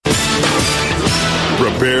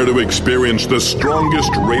Prepare to experience the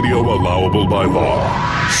strongest radio allowable by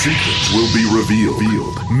law. Secrets will be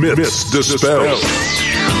revealed. Myths dispelled.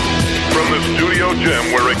 From the studio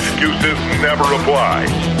gym where excuses never apply.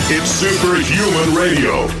 It's Superhuman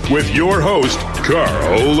Radio with your host,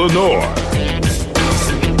 Carl Lenore.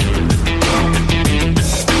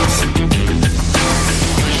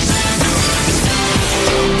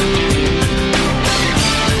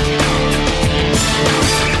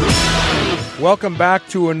 Welcome back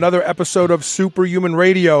to another episode of Superhuman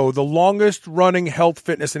Radio, the longest running health,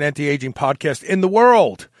 fitness, and anti-aging podcast in the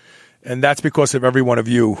world. And that's because of every one of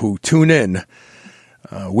you who tune in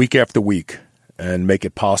week after week and make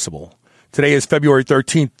it possible. Today is February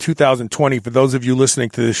 13th, 2020. For those of you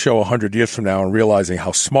listening to this show 100 years from now and realizing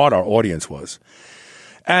how smart our audience was.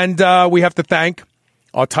 And we have to thank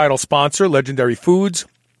our title sponsor, Legendary Foods.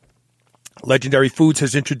 Legendary Foods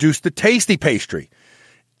has introduced the Tasty Pastry.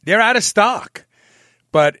 They're out of stock.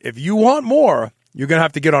 But if you want more, you're going to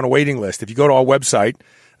have to get on a waiting list. If you go to our website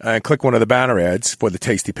and click one of the banner ads for the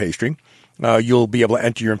Tasty Pastry, you'll be able to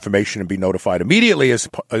enter your information and be notified immediately as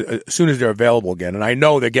soon as they're available again. And I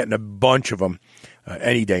know they're getting a bunch of them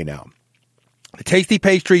any day now. The Tasty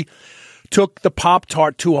Pastry took the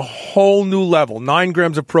Pop-Tart to a whole new level. 9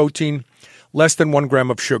 grams of protein, less than 1 gram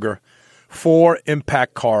of sugar, 4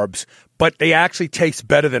 impact carbs, but they actually taste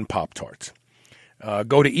better than Pop-Tarts.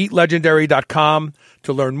 Go to eatlegendary.com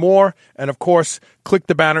to learn more. And, of course, click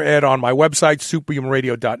the banner ad on my website,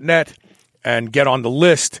 superhumanradio.net, and get on the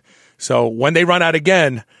list. So when they run out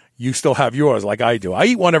again, you still have yours like I do. I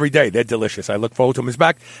eat one every day. They're delicious. I look forward to them. In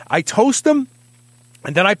fact, I toast them,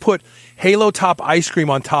 and then I put Halo Top ice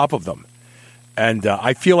cream on top of them. And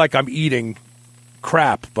I feel like I'm eating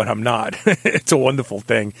crap, but I'm not. It's a wonderful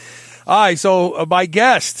thing. All right, so my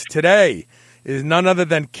guest today is none other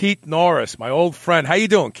than Keith Norris, my old friend. How you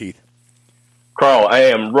doing, Keith? Carl, I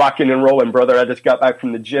am rocking and rolling, brother. I just got back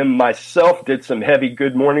from the gym myself, did some heavy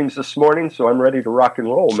good mornings this morning, so I'm ready to rock and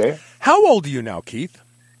roll, man. How old are you now, Keith?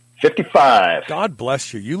 55. God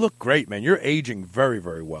bless you. You look great, man. You're aging very,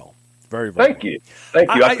 very well. Very, very Thank you.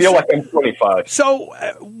 Thank you. I feel like I'm 25. So,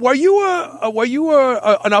 were you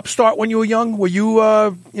an upstart when you were young? Were you,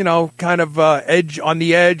 kind of living on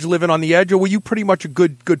the edge, or were you pretty much a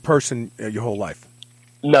good person your whole life?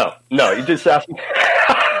 No. You just asked me.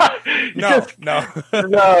 No.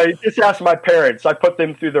 You just asked my parents. I put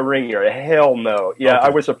them through the ringer. Hell no. Yeah, okay. I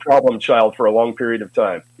was a problem child for a long period of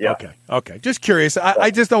time. Yeah. Okay. Just curious.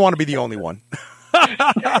 I just don't want to be the only one.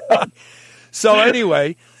 So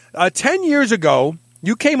anyway, 10 years ago,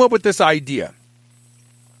 you came up with this idea,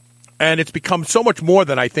 and it's become so much more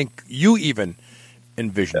than I think you even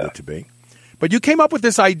envisioned it to be. But you came up with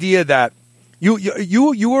this idea that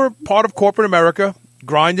you were part of corporate America,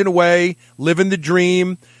 grinding away, living the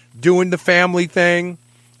dream, doing the family thing,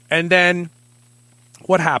 and then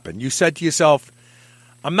what happened? You said to yourself,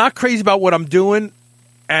 I'm not crazy about what I'm doing,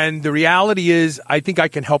 and the reality is I think I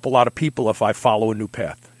can help a lot of people if I follow a new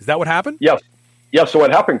path. Is that what happened? Yes. Yeah, so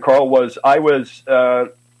what happened, Carl, was I was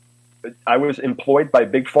employed by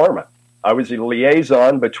Big Pharma. I was a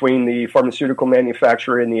liaison between the pharmaceutical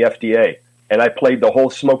manufacturer and the FDA, and I played the whole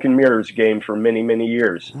smoke and mirrors game for many, many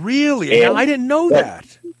years. Really? And I didn't know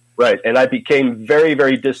that. Right, and I became very,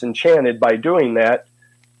 very disenchanted by doing that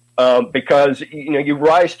because you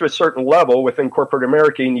rise to a certain level within corporate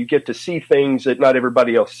America, and you get to see things that not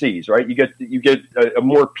everybody else sees. Right? You get a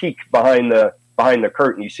more peek behind the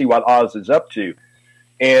curtain. You see what Oz is up to.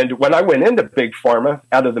 And when I went into Big Pharma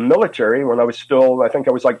out of the military, when I was still, I think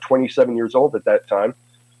I was like 27 years old at that time,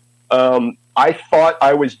 I thought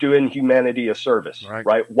I was doing humanity a service,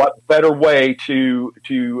 right? What better way to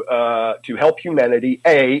help humanity,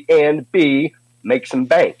 A, and B, make some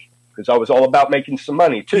bank? Because I was all about making some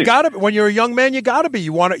money too. You got to, when you're a young man, you got to be.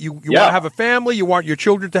 You want to want to have a family. You want your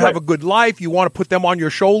children to have a good life. You want to put them on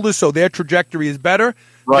your shoulders so their trajectory is better.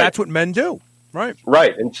 Right. That's what men do.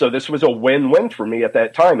 Right. And so this was a win-win for me at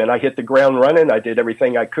that time. And I hit the ground running. I did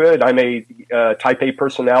everything I could. I'm a type A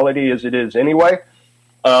personality as it is anyway.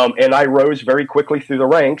 And I rose very quickly through the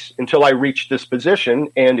ranks until I reached this position.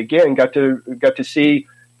 And again, got to see,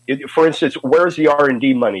 for instance, where's the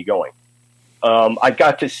R&D money going? I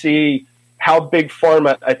got to see how Big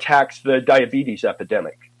Pharma attacks the diabetes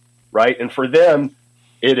epidemic, right? And for them,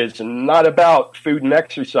 it is not about food and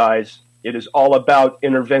exercise. It is all about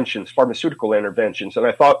interventions, pharmaceutical interventions. And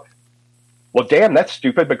I thought, well, damn, that's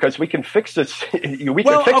stupid because we can fix this. We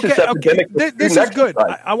can fix this epidemic. This is good.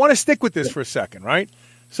 I want to stick with this for a second, right?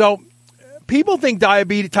 So people think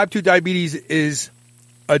type 2 diabetes is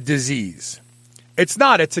a disease. It's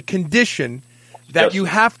not. It's a condition that you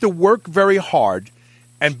have to work very hard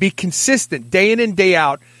and be consistent day in and day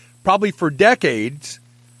out, probably for decades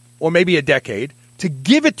or maybe a decade, to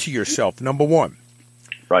give it to yourself, number one.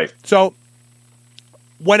 Right. So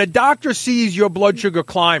when a doctor sees your blood sugar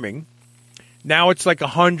climbing, now it's like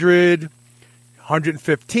 100,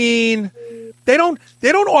 115. They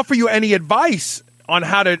don't offer you any advice on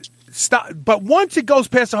how to stop. But once it goes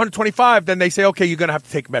past 125, then they say, okay, you're going to have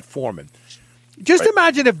to take metformin. Just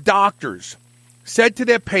imagine if doctors said to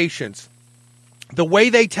their patients the way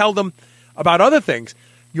they tell them about other things,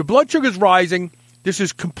 your blood sugar's rising. This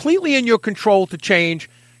is completely in your control to change.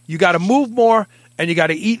 You got to move more, and you got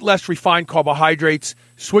to eat less refined carbohydrates,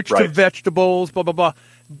 switch to vegetables, blah, blah, blah.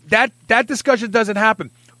 That discussion doesn't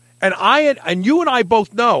happen. And you and I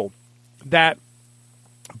both know that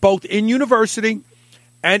both in university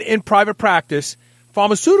and in private practice,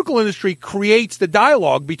 pharmaceutical industry creates the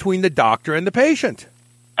dialogue between the doctor and the patient.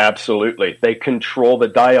 Absolutely. They control the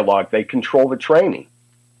dialogue. They control the training.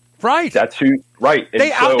 Right. That's who. Right. And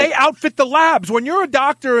they outfit the labs. When you're a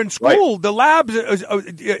doctor in school, the labs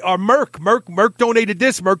are Merck. Merck donated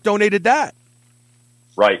this. Merck donated that.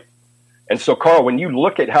 Right. And so, Carl, when you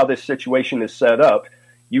look at how this situation is set up,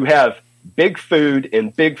 you have big food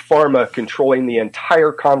and big pharma controlling the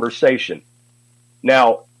entire conversation.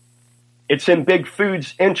 Now, it's in big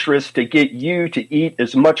food's interest to get you to eat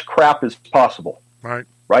as much crap as possible. Right.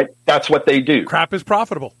 Right? That's what they do. Crap is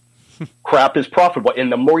profitable. Crap is profitable.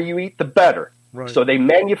 And the more you eat, the better. Right. So they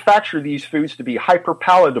manufacture these foods to be hyper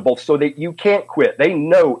palatable so that you can't quit. They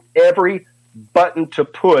know every button to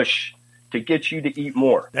push to get you to eat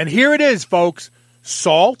more. And here it is, folks.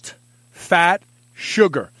 Salt, fat,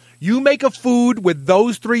 sugar. You make a food with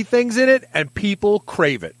those three things in it, and people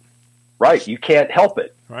crave it. Right. You can't help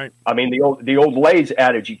it. Right. I mean, the old Lay's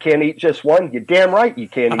adage, you can't eat just one. You're damn right you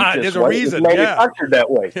can't eat just one. There's a reason. It's manufactured that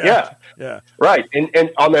way. Yeah. Right.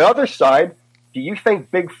 And on the other side, do you think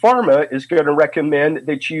Big Pharma is going to recommend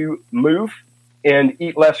that you move and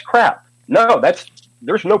eat less crap? No,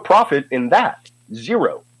 there's no profit in that.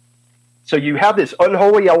 Zero. So you have this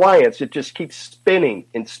unholy alliance that just keeps spinning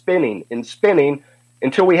and spinning and spinning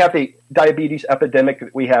until we have the diabetes epidemic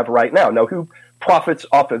that we have right now. Now, who profits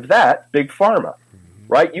off of that? Big Pharma,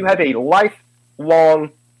 right? You have a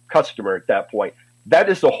lifelong customer at that point. That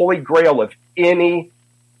is the holy grail of any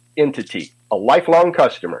entity, a lifelong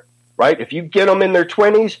customer, right? If you get them in their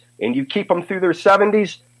 20s and you keep them through their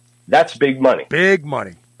 70s, that's big money. Big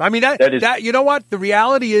money. I mean, that you know what? The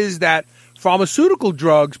reality is that pharmaceutical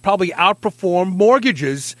drugs probably outperform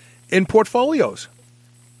mortgages in portfolios.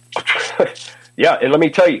 Yeah, and let me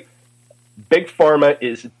tell you, Big Pharma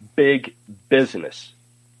is big business.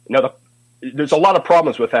 Now, there's a lot of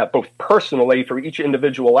problems with that, both personally for each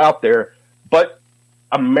individual out there, but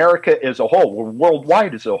America as a whole,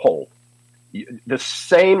 worldwide as a whole. The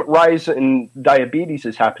same rise in diabetes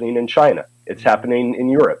is happening in China. It's happening in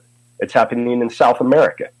Europe. It's happening in South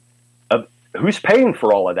America. Who's paying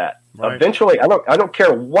for all of that? Right. Eventually, I don't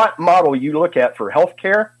care what model you look at for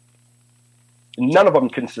healthcare. None of them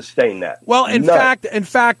can sustain that. Well, in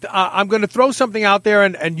fact, I'm going to throw something out there,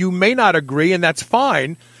 and you may not agree, and that's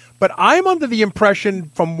fine. But I'm under the impression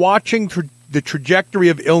from watching the trajectory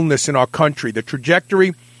of illness in our country, the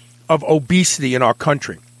trajectory of obesity in our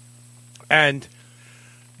country, and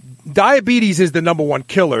diabetes is the number one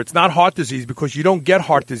killer. It's not heart disease because you don't get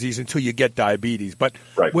heart disease until you get diabetes. But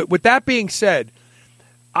with that being said,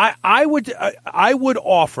 I would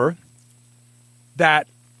offer that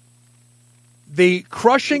the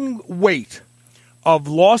crushing weight of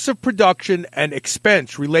loss of production and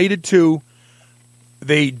expense related to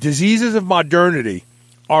the diseases of modernity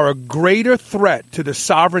are a greater threat to the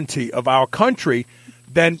sovereignty of our country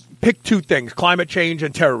than pick two things, climate change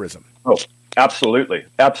and terrorism. Oh, absolutely.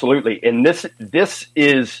 Absolutely. And this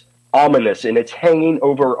is ominous, and it's hanging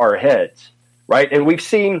over our heads, right? And we've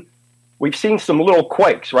seen some little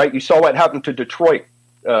quakes, right? You saw what happened to Detroit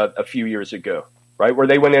a few years ago, right, where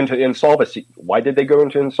they went into insolvency. Why did they go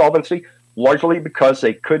into insolvency? Largely because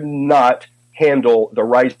they could not handle the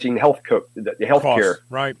rising healthcare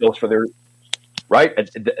bills for their right.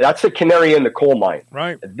 That's the canary in the coal mine.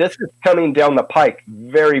 Right. This is coming down the pike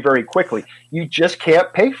very, very quickly. You just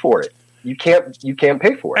can't pay for it. You can't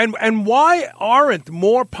pay for it. And why aren't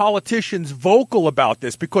more politicians vocal about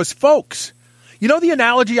this? Because, folks, you know the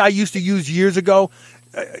analogy I used to use years ago?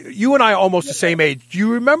 You and I are almost the same age. Do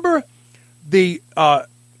you remember the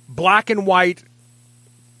black and white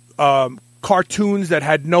cartoons that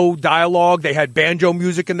had no dialogue? They had banjo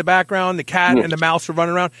music in the background. The cat and the mouse were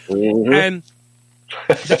running around. Mm-hmm. And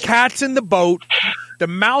the cat's in the boat. The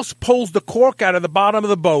mouse pulls the cork out of the bottom of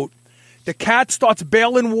the boat. The cat starts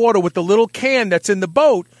bailing water with the little can that's in the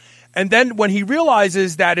boat. And then when he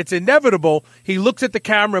realizes that it's inevitable, he looks at the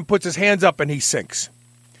camera and puts his hands up and he sinks.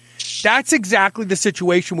 That's exactly the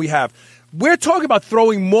situation we have. We're talking about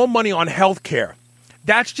throwing more money on health care.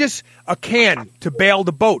 That's just a can to bail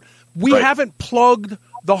the boat. We haven't plugged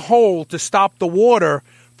the hole to stop the water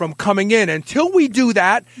from coming in. Until we do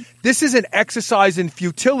that, this is an exercise in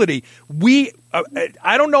futility.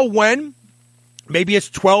 I don't know when. Maybe it's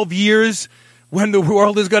 12 years when the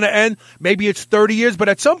world is going to end. Maybe it's 30 years. But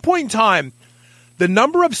at some point in time, the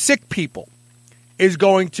number of sick people is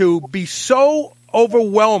going to be so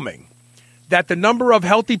overwhelming that the number of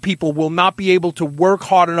healthy people will not be able to work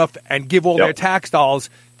hard enough and give all their tax dollars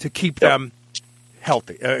to keep them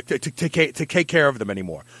healthy, to take care of them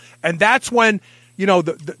anymore. And that's when,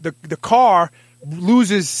 the car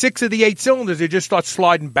loses 6 of the 8 cylinders. It just starts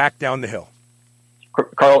sliding back down the hill.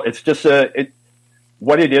 Carl, it's just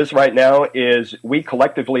what it is right now is we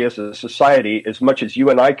collectively as a society, as much as you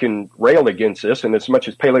and I can rail against this, and as much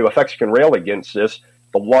as Paleo Effects can rail against this,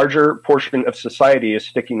 the larger portion of society is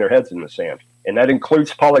sticking their heads in the sand. And that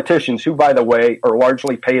includes politicians who, by the way, are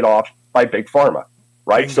largely paid off by Big Pharma,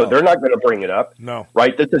 right? So they're not going to bring it up,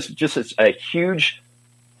 right? This is just a huge,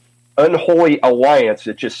 unholy alliance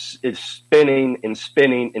that just is spinning and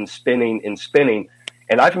spinning and spinning and spinning.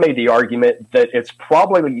 And I've made the argument that it's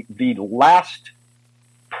probably the last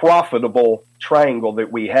profitable triangle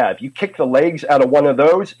that we have. You kick the legs out of one of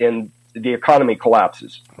those and the economy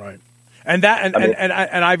collapses. Right. And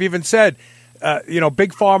I've even said,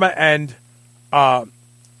 Big Pharma and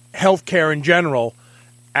healthcare in general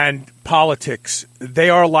and politics,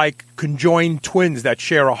 they are like conjoined twins that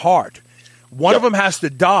share a heart. One of them has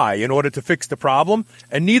to die in order to fix the problem,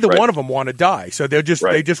 and neither one of them want to die. So they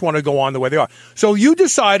just want to go on the way they are. So you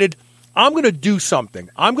decided, I'm going to do something.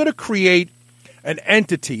 I'm going to create an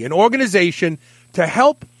entity, an organization to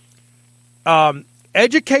help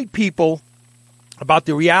educate people about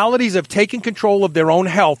the realities of taking control of their own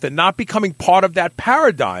health and not becoming part of that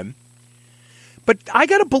paradigm. But I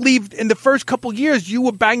got to believe in the first couple of years you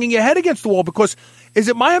were banging your head against the wall because is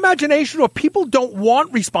it my imagination or people don't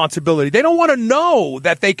want responsibility? They don't want to know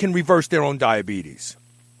that they can reverse their own diabetes.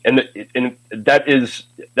 And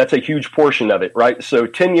that's a huge portion of it, right? So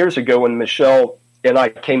 10 years ago when Michelle and I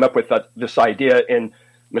came up with this idea, and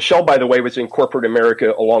Michelle, by the way, was in corporate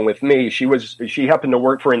America along with me. She happened to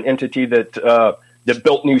work for an entity that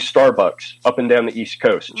built new Starbucks up and down the East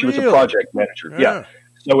Coast. She was a project manager. Yeah.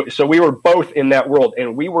 So we were both in that world,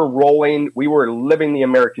 and we were living the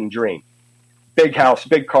American dream. Big house,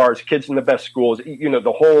 big cars, kids in the best schools,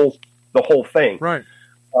 the whole thing. Right.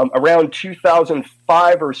 Around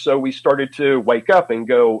 2005 or so, we started to wake up and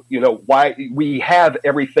go, why we have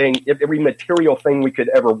everything, every material thing we could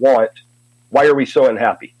ever want. Why are we so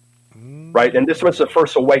unhappy? Right. And this was the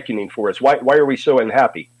first awakening for us. Why are we so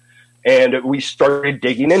unhappy? And we started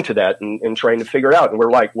digging into that and trying to figure out. And we're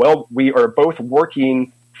like, well, we are both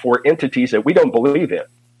working for entities that we don't believe in.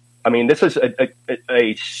 I mean, this is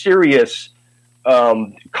a serious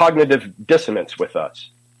cognitive dissonance with us.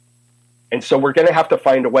 And so we're going to have to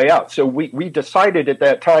find a way out. So we decided at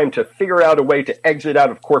that time to figure out a way to exit out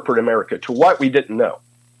of corporate America. To what, we didn't know.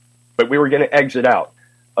 But we were going to exit out.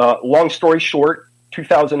 Long story short,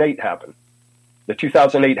 2008 happened. The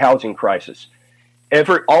 2008 housing crisis.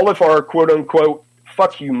 All of our quote unquote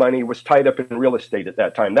fuck you money was tied up in real estate at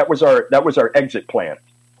that time. That was our exit plan.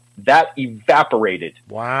 That evaporated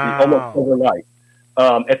almost overnight.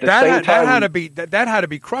 At the same time, that had to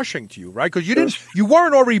be crushing to you, right? Because you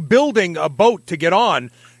weren't already building a boat to get on.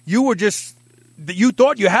 You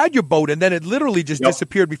thought you had your boat, and then it literally just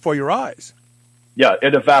disappeared before your eyes. Yeah,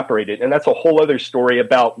 it evaporated, and that's a whole other story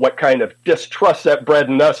about what kind of distrust that bred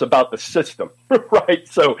in us about the system, right?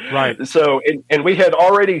 So we had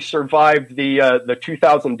already survived the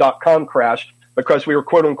 2000 .com crash because we were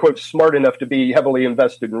quote unquote smart enough to be heavily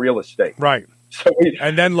invested in real estate, right? So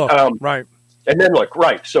right.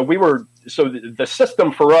 So the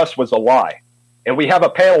system for us was a lie, and we have a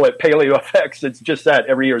panel at Paleo Effects that's just that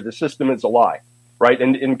every year. The system is a lie. Right,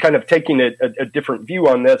 and kind of taking a different view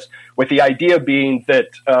on this, with the idea being that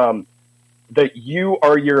that you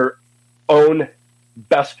are your own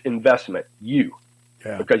best investment,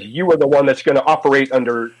 because you are the one that's going to operate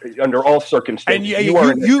under all circumstances. And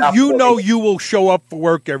you will show up for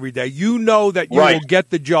work every day. You know that you will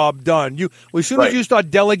get the job done. As soon as you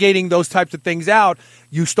start delegating those types of things out,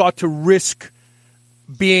 you start to risk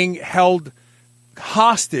being held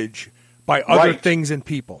hostage by other things and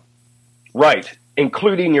people. Right.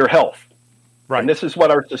 Including your health. Right. And this is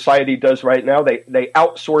what our society does right now. They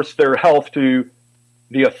outsource their health to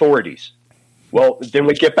the authorities. Well, then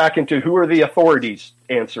we get back into who are the authorities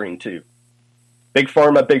answering to? Big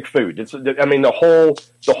pharma, big food.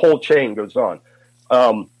 The whole chain goes on.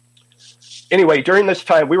 Anyway, during this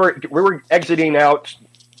time, we were exiting out.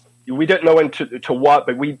 We didn't know into what,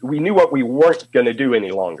 but we knew what we weren't going to do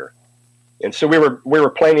any longer, and so we were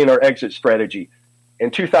planning our exit strategy.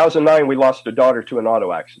 In 2009, we lost a daughter to an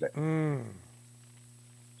auto accident.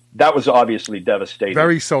 That was obviously devastating.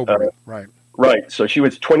 Very sobering, right? Right. So she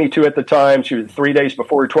was 22 at the time. She was 3 days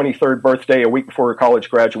before her 23rd birthday, a week before her college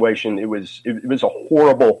graduation. It was a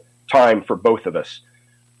horrible time for both of us.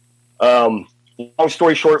 Long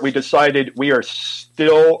story short, we decided we are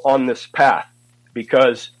still on this path,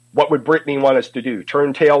 because what would Brittany want us to do?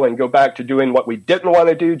 Turn tail and go back to doing what we didn't want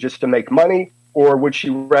to do just to make money? Or would she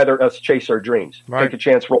rather us chase our dreams? Right. Take a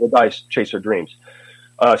chance, roll the dice, chase our dreams.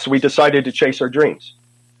 So we decided to chase our dreams.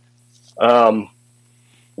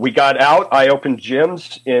 We got out. I opened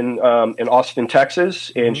gyms in Austin,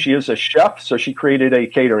 Texas, and she is a chef, so she created a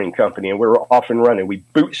catering company, and we were off and running. We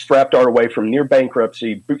bootstrapped our way from near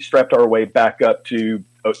bankruptcy, bootstrapped our way back up to,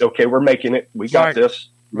 okay, we're making it. We got this.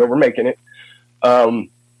 We're making it.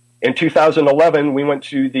 In 2011, we went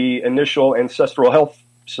to the initial Ancestral Health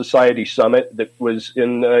Society Summit that was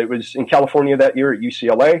in California that year at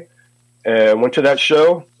UCLA. Went to that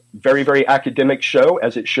show. Very, very academic show,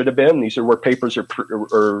 as it should have been. These are where papers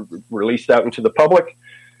are released out into the public.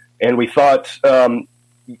 And we thought,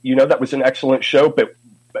 that was an excellent show, but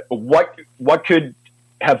what could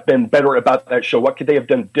have been better about that show? What could they have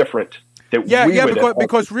done different?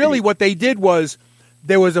 Because really what they did was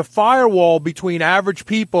there was a firewall between average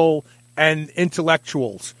people and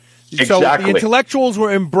intellectuals. Exactly. So the intellectuals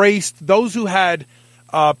were embraced. Those who had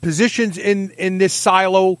positions in this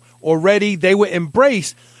silo already, they were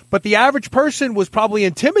embraced. But the average person was probably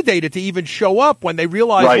intimidated to even show up when they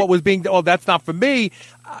realized what was being, that's not for me.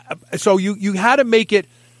 So you had to make it,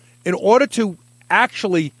 in order to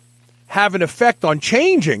actually have an effect on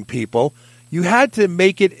changing people, you had to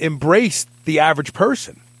make it embrace the average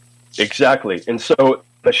person. Exactly. And so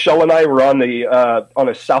Michelle and I were on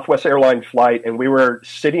a Southwest airline flight, and we were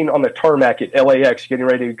sitting on the tarmac at LAX getting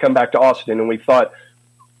ready to come back to Austin, and we thought,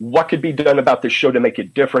 what could be done about this show to make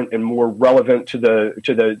it different and more relevant to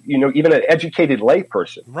the even an educated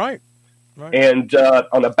layperson? Right. And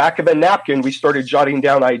on the back of a napkin, we started jotting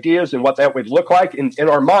down ideas and what that would look like. And in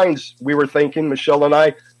our minds, we were thinking, Michelle and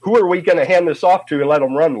I, who are we going to hand this off to and let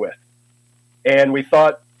them run with? And we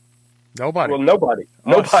thought, nobody. Well, nobody.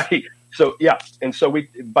 So yeah, and so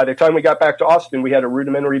by the time we got back to Austin, we had a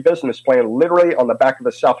rudimentary business plan, literally on the back of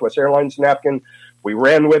a Southwest Airlines napkin. We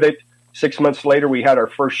ran with it. 6 months later, we had our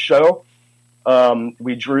first show.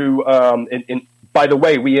 We drew, and by the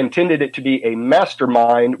way, we intended it to be a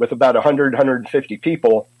mastermind with about 100, 150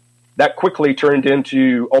 people. That quickly turned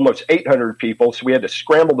into almost 800 people, so we had to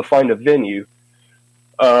scramble to find a venue.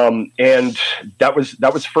 And that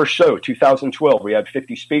was first show, 2012. We had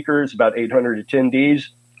 50 speakers, about 800 attendees.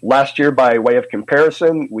 Last year, by way of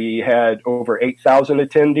comparison, we had over 8,000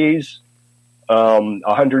 attendees.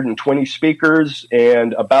 120 speakers,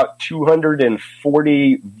 and about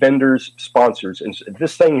 240 vendors, sponsors. And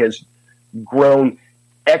this thing has grown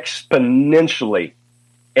exponentially.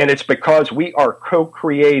 And it's because we are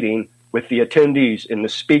co-creating with the attendees and the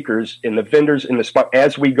speakers and the vendors and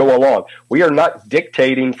as we go along. We are not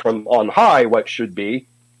dictating from on high what should be.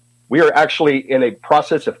 We are actually in a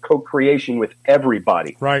process of co-creation with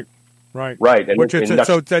everybody. Right.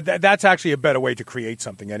 And that's actually a better way to create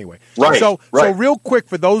something anyway. Right. So real quick,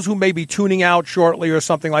 for those who may be tuning out shortly or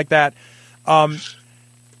something like that,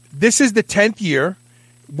 this is the 10th year.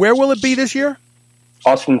 Where will it be this year?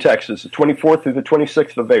 Austin, Texas, the 24th through the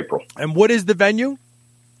 26th of April. And what is the venue?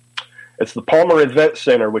 It's the Palmer Event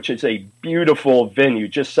Center, which is a beautiful venue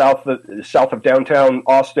just south of downtown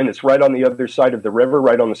Austin. It's right on the other side of the river,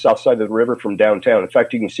 right on the south side of the river from downtown. In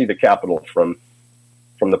fact, you can see the Capitol from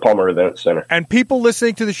the Palmer Event Center. And people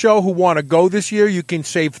listening to the show who want to go this year, you can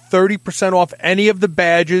save 30% off any of the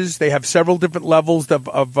badges. They have several different levels of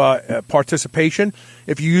participation.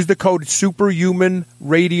 If you use the code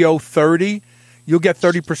SuperhumanRadio30, you'll get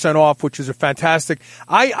 30% off, which is a fantastic.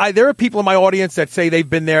 There are people in my audience that say they've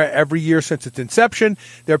been there every year since its inception.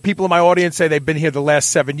 There are people in my audience say they've been here the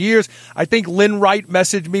last 7 years. I think Lynn Wright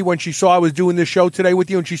messaged me when she saw I was doing this show today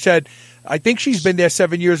with you, and she said, I think she's been there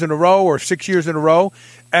 7 years in a row or 6 years in a row.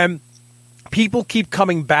 And people keep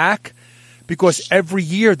coming back because every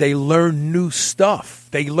year they learn new stuff.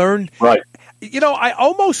 They learn. Right. I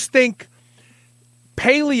almost think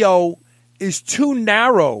Paleo is too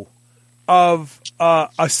narrow of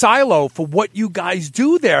a silo for what you guys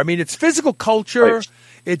do there. I mean, it's physical culture, right.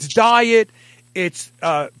 It's diet, it's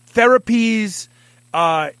therapies.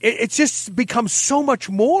 It's just become so much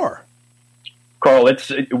more. Carl,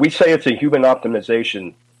 we say it's a human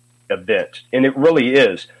optimization event, and it really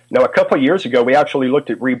is. Now, a couple of years ago, we actually looked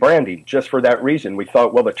at rebranding just for that reason. We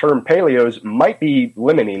thought, well, the term paleos might be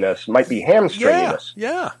limiting us, might be hamstringing us.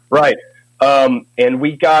 Yeah. Right. And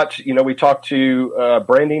we talked to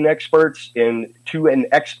branding experts, and to an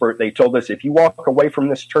expert, they told us, if you walk away from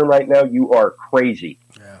this term right now, you are crazy.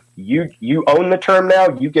 Yeah. You own the term now.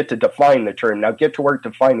 You get to define the term. Now get to work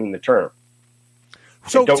defining the term.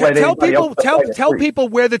 So tell people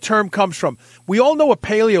where the term comes from. We all know what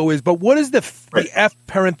paleo is, but what does the F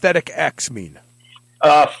parenthetic X mean?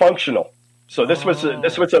 Functional. So this was a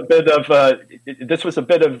bit of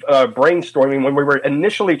brainstorming when we were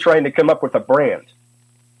initially trying to come up with a brand,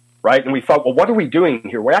 right? And we thought, well, what are we doing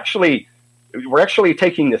here? We're actually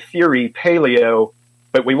taking the theory paleo,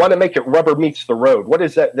 but we want to make it rubber meets the road. What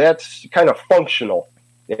is that? That's kind of functional.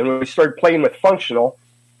 And when we started playing with functional,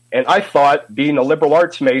 and I thought, being a liberal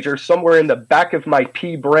arts major, somewhere in the back of my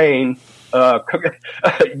pea brain,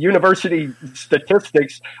 university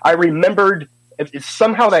statistics, I remembered.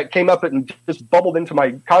 Somehow that came up and just bubbled into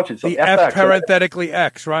my conscience. The F parenthetically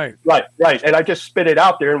X, right. Right. And I just spit it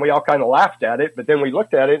out there, and we all kind of laughed at it. But then we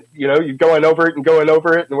looked at it, you're going over it,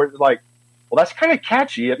 and we're like, well, that's kind of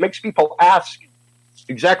catchy. It makes people ask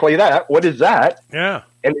exactly that. What is that? Yeah.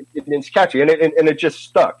 And it's catchy, and it just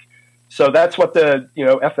stuck. So that's what the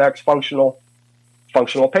FX functional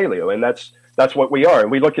paleo, and that's what we are. And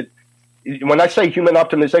we look at, when I say human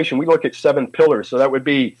optimization, we look at 7 pillars. So that would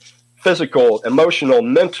be physical, emotional,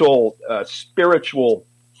 mental, spiritual,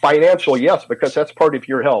 financial, yes, because that's part of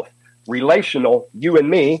your health. Relational, you and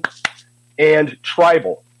me, and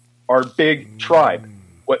tribal, our big tribe.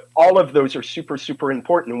 All of those are super, super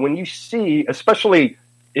important. When you see, especially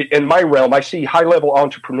in my realm, I see high-level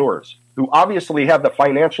entrepreneurs who obviously have the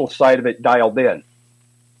financial side of it dialed in,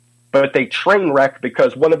 but they train wreck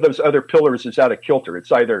because one of those other pillars is out of kilter.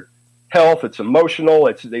 It's either health, it's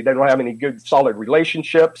emotional, they don't have any good, solid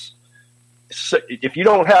relationships. So if you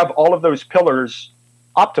don't have all of those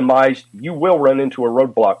optimized, you will run into a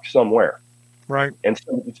roadblock somewhere. Right. And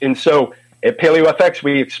so at Paleo FX,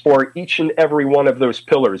 we explore each and every one of those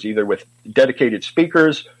pillars, either with dedicated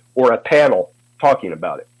speakers or a panel talking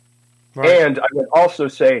about it. Right. And I would also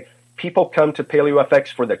say people come to Paleo FX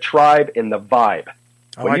for the tribe and the vibe.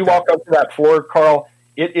 When you walk up to that floor, Carl,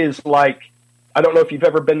 it is like, I don't know if you've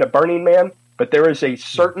ever been to Burning Man, but there is a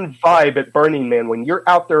certain vibe at Burning Man when you're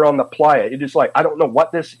out there on the playa. It is like, I don't know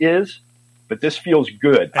what this is, but this feels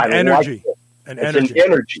good. Energy. Like it. It's an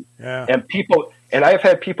energy. Yeah. And I have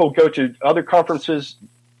had people go to other conferences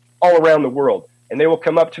all around the world, and they will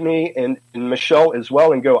come up to me and Michelle as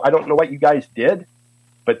well and go, I don't know what you guys did,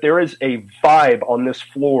 but there is a vibe on this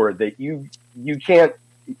floor that you can't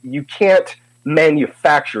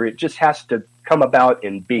manufacture. It just has to come about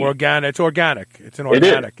and be. It's organic. It's an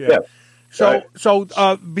organic. It is. Yeah.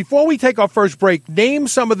 So before we take our first break, name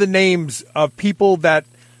some of the names of people that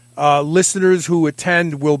listeners who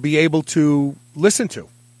attend will be able to listen to.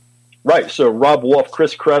 Right. So Rob Wolf,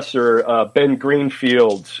 Chris Kresser, Ben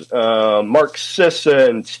Greenfield, Mark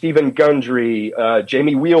Sisson, Stephen Gundry,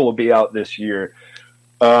 Jamie Wheel will be out this year.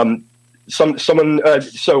 So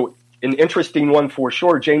an interesting one for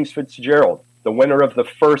sure, James Fitzgerald, the winner of the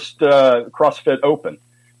first CrossFit Open.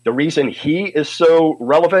 The reason he is so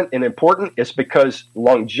relevant and important is because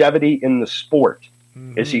longevity in the sport.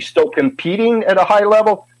 Mm-hmm. Is he still competing at a high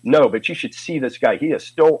level? No, but you should see this guy. He is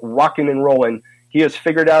still rocking and rolling. He has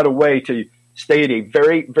figured out a way to stay at a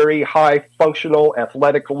very, very high functional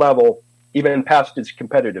athletic level, even past his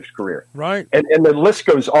competitive career. Right. And the list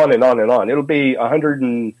goes on and on and on. It'll be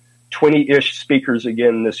 120-ish speakers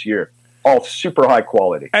again this year. All super high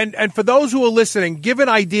quality. And for those who are listening, give an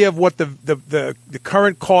idea of what the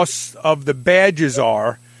current costs of the badges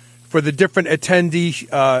are for the different attendee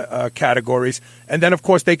categories. And then, of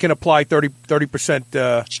course, they can apply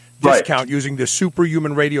 30% discount using the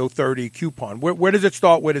Superhuman Radio 30 coupon. Where does it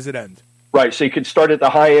start? Where does it end? Right. So you could start at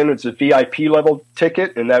the high end. It's a VIP level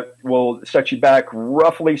ticket, and that will set you back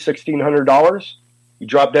roughly $1,600. You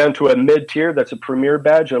drop down to a mid-tier. That's a premier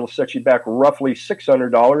badge. That'll set you back roughly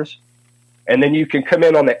 $600. And then you can come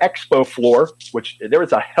in on the expo floor, which there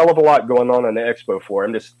is a hell of a lot going on the expo floor.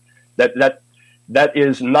 And that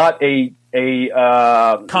is not a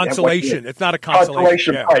consolation. It's not a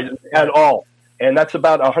consolation price at all. And that's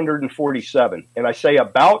about 147. And I say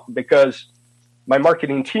about because my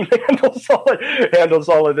marketing team handles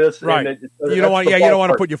all of this. Right. And you don't want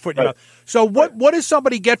to put your foot in your mouth. So what does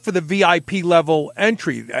somebody get for the VIP level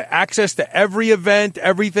entry? Access to every event,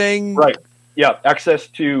 everything? Right. Yeah, access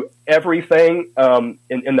to everything. And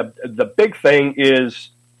the big thing is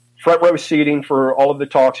front row seating for all of the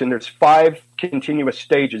talks, and there's 5 continuous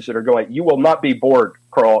stages that are going. You will not be bored,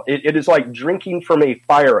 Carl. It is like drinking from a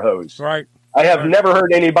fire hose. Right. I have never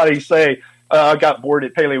heard anybody say, I got bored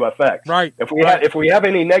at Paleo FX. Right. If we have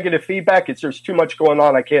any negative feedback, it's there's too much going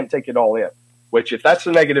on. I can't take it all in. Which, if that's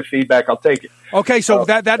the negative feedback, I'll take it. Okay, so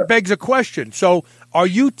that begs a question. So are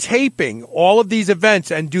you taping all of these events,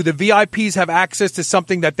 and do the VIPs have access to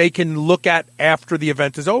something that they can look at after the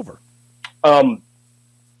event is over?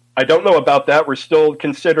 I don't know about that. We're still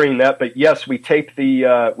considering that, but yes, we tape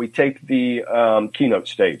the keynote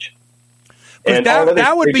stage. And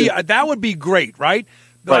that would be great, right?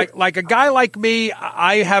 Like a guy like me,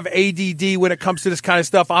 I have ADD when it comes to this kind of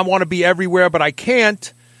stuff. I want to be everywhere, but I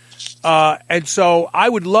can't. And so I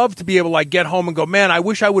would love to be able to like get home and go, man, I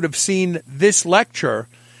wish I would have seen this lecture.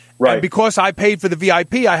 Right. And because I paid for the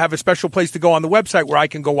VIP, I have a special place to go on the website where I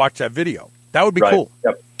can go watch that video. That would be cool.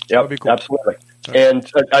 Yep. That would be cool. Absolutely. And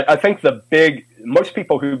I think most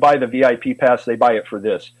people who buy the VIP pass, they buy it for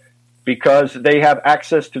this, because they have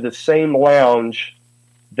access to the same lounge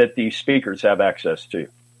that the speakers have access to.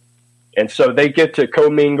 And so they get to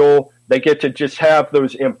commingle. They get to just have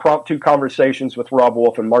those impromptu conversations with Rob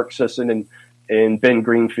Wolf and Mark Sisson and Ben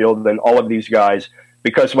Greenfield and all of these guys,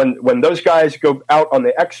 because when those guys go out on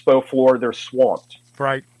the expo floor, they're swamped.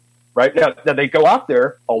 Right. Right. Now they go out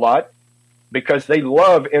there a lot because they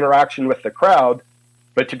love interaction with the crowd,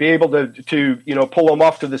 but to be able to pull them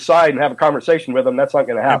off to the side and have a conversation with them, that's not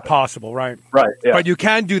going to happen. Impossible. Right. Right. Yeah. But you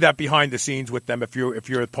can do that behind the scenes with them if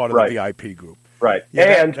you're a part of the VIP group. Right.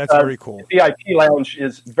 Yeah, and that's very cool. The VIP lounge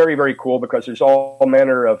is very, very cool because there's all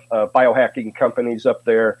manner of biohacking companies up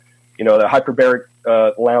there. The hyperbaric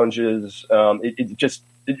lounges,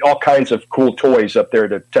 all kinds of cool toys up there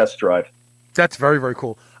to test drive. That's very, very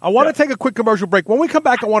cool. I want to take a quick commercial break. When we come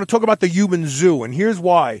back, I want to talk about the human zoo, and here's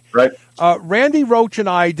why. Right. Randy Roach and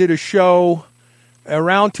I did a show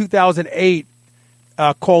around 2008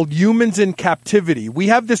 called Humans in Captivity. We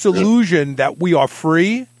have this illusion that we are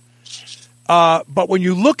free. But when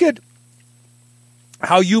you look at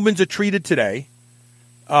how humans are treated today,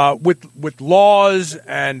 with laws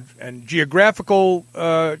and geographical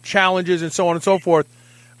challenges and so on and so forth,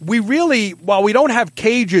 we really, while we don't have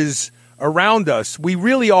cages around us, we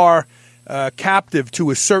really are captive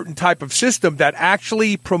to a certain type of system that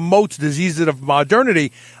actually promotes diseases of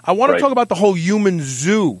modernity. I want to talk about the whole human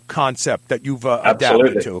zoo concept that you've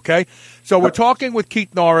adapted to, okay? So we're talking with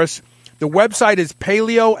Keith Norris. The website is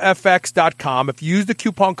paleofx.com. If you use the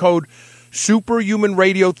coupon code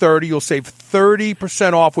SuperhumanRadio30, you'll save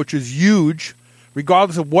 30% off, which is huge.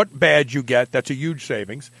 Regardless of what badge you get, that's a huge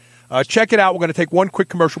savings. Check it out. We're going to take one quick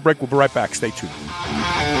commercial break. We'll be right back. Stay tuned.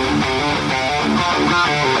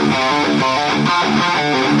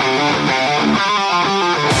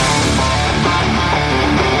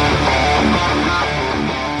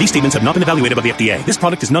 These statements have not been evaluated by the FDA. This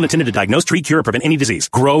product is not intended to diagnose, treat, cure, or prevent any disease.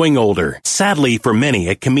 Growing older. Sadly, for many,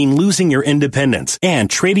 it can mean losing your independence and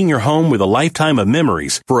trading your home with a lifetime of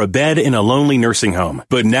memories for a bed in a lonely nursing home.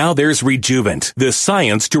 But now there's Rejuvent, the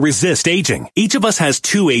science to resist aging. Each of us has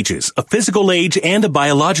 2 ages, a physical age and a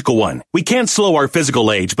biological one. We can't slow our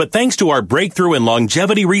physical age, but thanks to our breakthrough in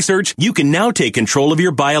longevity research, you can now take control of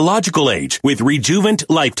your biological age with Rejuvent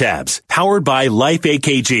Life Tabs, powered by Life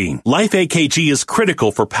AKG. Life AKG is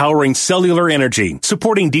critical for powering cellular energy,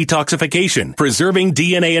 supporting detoxification, preserving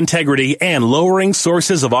DNA integrity, and lowering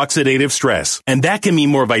sources of oxidative stress. And that can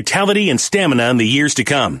mean more vitality and stamina in the years to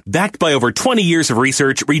come. Backed by over 20 years of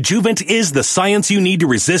research, Rejuvent is the science you need to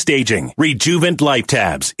resist aging. Rejuvent Life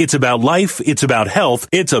Tabs. It's about life, it's about health,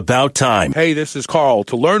 it's about time. Hey, this is Carl.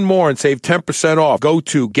 To learn more and save 10% off, go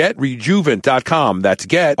to getrejuvant.com. That's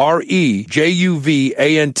get,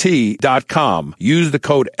 REJUVANT.com. Use the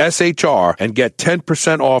code SHR and get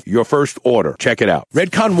 10% off your first order. Check it out.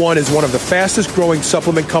 Redcon One is one of the fastest growing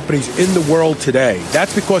supplement companies in the world today.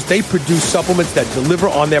 That's because they produce supplements that deliver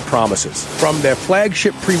on their promises. From their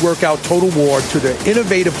flagship pre-workout Total War to their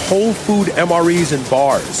innovative whole food MREs and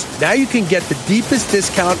bars. Now you can get the deepest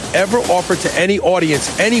discount ever offered to any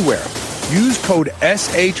audience anywhere. Use code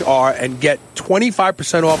SHR and get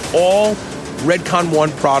 25% off all Redcon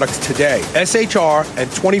One products today. SHR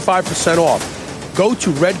and 25% off. Go to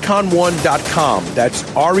redcon1.com. That's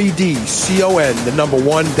REDCON, the number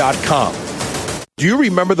 1.com. Do you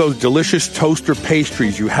remember those delicious toaster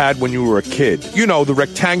pastries you had when you were a kid? You know, the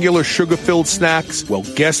rectangular sugar-filled snacks? Well,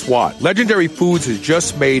 guess what? Legendary Foods has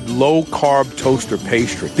just made low-carb toaster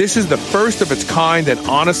pastry. This is the first of its kind, and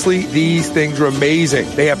honestly, these things are amazing.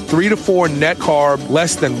 They have 3 to 4 net carb,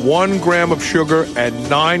 less than 1 gram of sugar, and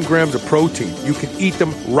 9 grams of protein. You can eat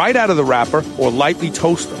them right out of the wrapper or lightly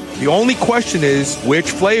toast them. The only question is,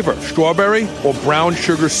 which flavor? Strawberry or brown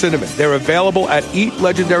sugar cinnamon? They're available at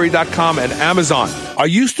eatlegendary.com and Amazon. Are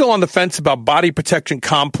you still on the fence about Body Protection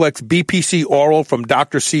Complex BPC Oral from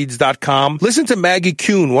drseeds.com? Listen to Maggie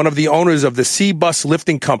Kuhn, one of the owners of the C-Bus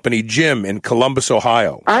Lifting Company gym in Columbus,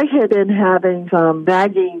 Ohio. I had been having some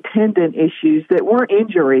nagging tendon issues that weren't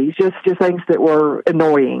injuries, just things that were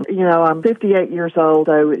annoying. You know, I'm 58 years old,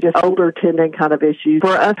 so just older tendon kind of issues.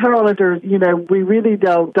 For us powerlifters, you know, we really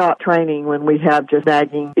don't stop training when we have just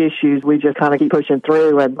nagging issues. We just kind of keep pushing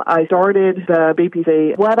through. And I started the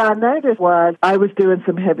BPC. What I noticed was I was doing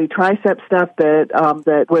some heavy tricep stuff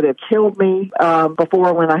that would have killed me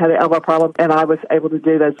before when I had an elbow problem, and I was able to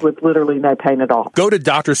do this with literally no pain at all. Go to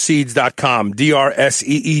drseeds.com,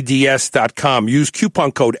 drseeds.com. Use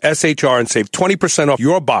coupon code SHR and save 20% off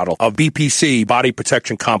your bottle of BPC Body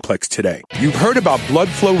Protection Complex today. You've heard about blood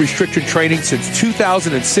flow restriction training since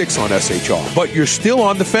 2006 on SHR, but you're still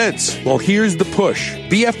on the fence. Well, here's the push.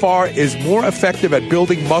 BFR is more effective at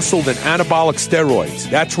building muscle than anabolic steroids.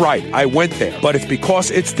 That's right, I went there, but it's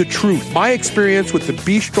because it's the truth. My experience with the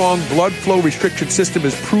Be Strong blood flow restriction system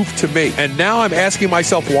is proof to me, and now I'm asking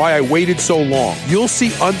myself why I waited so long. You'll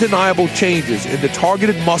see undeniable changes in the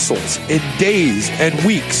targeted muscles in days and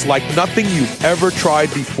weeks like nothing you've ever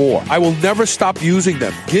tried before. I will never stop using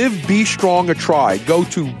them. Give Be Strong a try. Go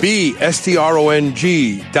to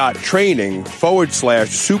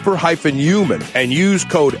BStrong.training/super-human and use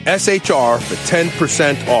code SHR for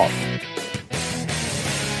 10% off.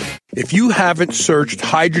 If you haven't searched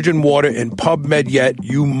hydrogen water in PubMed yet,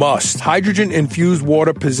 you must. Hydrogen-infused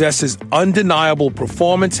water possesses undeniable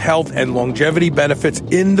performance, health, and longevity benefits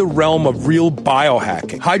in the realm of real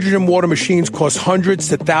biohacking. Hydrogen water machines cost hundreds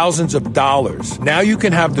to thousands of dollars. Now you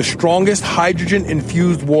can have the strongest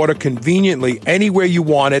hydrogen-infused water conveniently anywhere you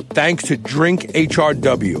want it thanks to Drink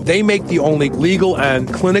HRW. They make the only legal and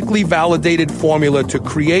clinically validated formula to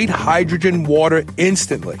create hydrogen water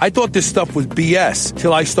instantly. I thought this stuff was BS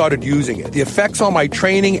till I started using it. The effects on my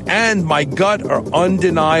training and my gut are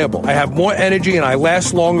undeniable. I have more energy and I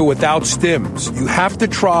last longer without stims. You have to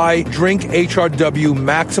try Drink HRW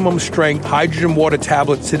Maximum Strength Hydrogen Water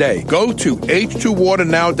Tablets today. Go to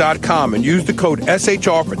h2waternow.com and use the code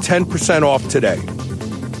SHR for 10% off today.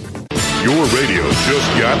 Your radio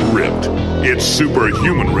just got ripped. It's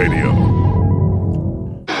Superhuman Radio.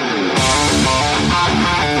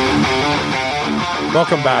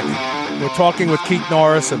 Welcome back. We're talking with Keith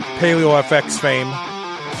Norris of Paleo FX fame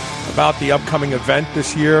about the upcoming event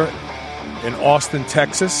this year in Austin,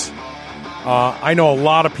 Texas. I know a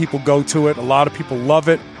lot of people go to it. A lot of people love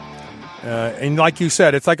it. And like you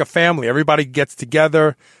said, it's like a family. Everybody gets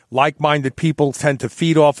together. Like-minded people tend to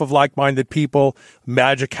feed off of like-minded people.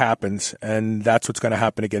 Magic happens, and that's what's going to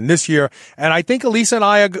happen again this year. And I think Elisa and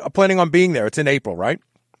I are planning on being there. It's in April, right?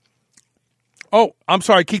 Oh, I'm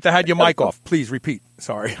sorry, Keith, I had your mic off. Please repeat.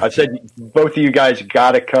 Sorry. I said both of you guys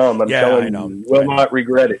got to come. I'm telling you, you will not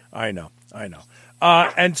regret it. I know.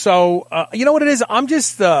 And so, you know what it is? I'm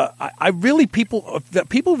just,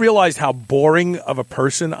 people realize how boring of a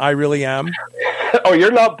person I really am. Oh,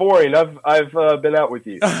 you're not boring. I've been out with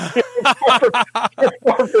you. Far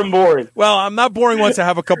from boring. Well, I'm not boring once I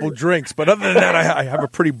have a couple drinks, but other than that, I have a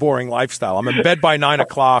pretty boring lifestyle. I'm in bed by 9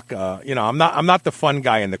 o'clock. I'm not the fun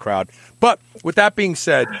guy in the crowd. But with that being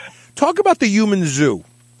said, talk about the human zoo.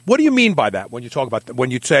 What do you mean by that when you talk about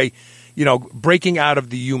when you say, breaking out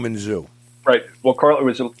of the human zoo? Right. Well, Carl, it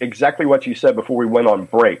was exactly what you said before we went on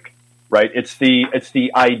break. Right. It's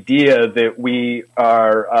the idea that we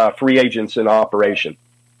are free agents in operation,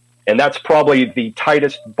 and that's probably the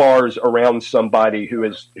tightest bars around somebody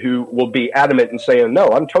who will be adamant and saying, "No,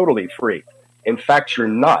 I'm totally free." In fact, you're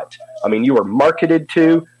not. I mean, you are marketed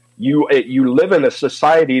to. You live in a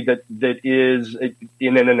society that is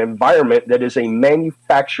in an environment that is a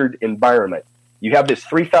manufactured environment. You have this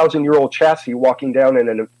 3,000-year-old chassis walking down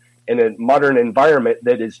in a modern environment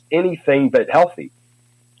that is anything but healthy.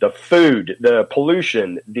 The food, the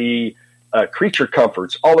pollution, the creature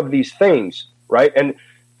comforts, all of these things, right?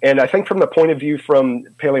 And I think from the point of view from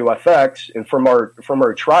Paleo FX and from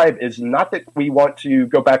our tribe is not that we want to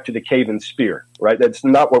go back to the cave and spear, right? That's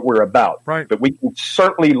not what we're about. Right. But we can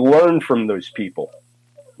certainly learn from those people,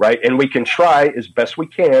 right? And we can try as best we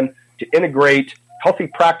can to integrate healthy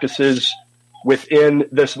practices within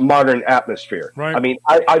this modern atmosphere. Right. I mean,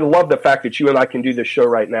 I love the fact that you and I can do this show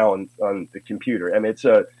right now on the computer. I mean,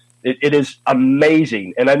 it is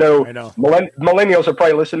amazing. And I know. Millennials are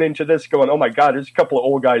probably listening to this going, oh my God, there's a couple of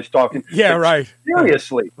old guys talking. Yeah, right.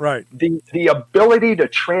 Seriously. Right. The ability to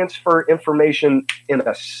transfer information in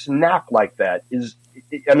a snap like that is,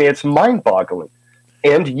 I mean, it's mind-boggling.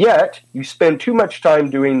 And yet, you spend too much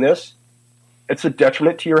time doing this, it's a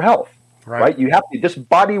detriment to your health. Right? You have to. This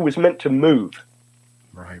body was meant to move.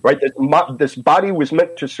 Right. This body was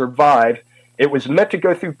meant to survive. It was meant to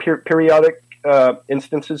go through periodic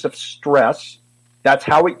instances of stress. That's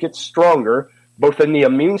how it gets stronger. Both in the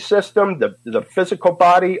immune system, the physical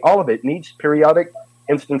body, all of it needs periodic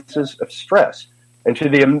instances of stress. And to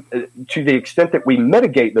the extent that we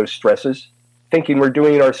mitigate those stresses, thinking we're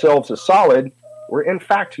doing ourselves a solid, we're in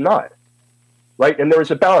fact not. Right. And there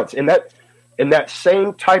is a balance in that. And that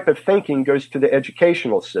same type of thinking goes to the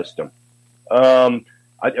educational system. I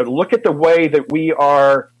look at the way that we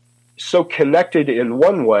are so connected in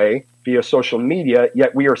one way via social media,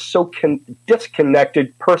 yet we are so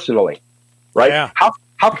disconnected personally, right? Yeah.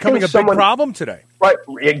 How becoming can a big problem today? Right,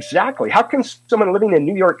 exactly. How can someone living in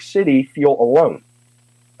New York City feel alone?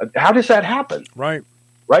 How does that happen? Right.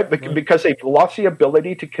 Because they've lost the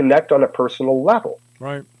ability to connect on a personal level.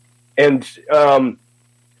 Right. And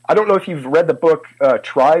I don't know if you've read the book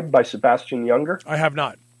Tribe by Sebastian Junger. I have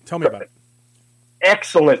not. Tell me about it.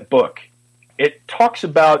 Excellent book. It talks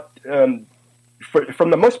about, from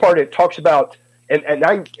the most part, it talks about, and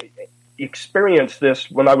I experienced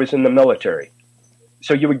this when I was in the military.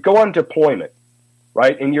 So you would go on deployment,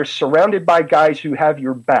 right? And you're surrounded by guys who have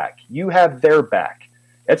your back. You have their back.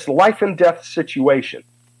 It's life and death situation.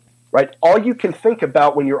 Right, all you can think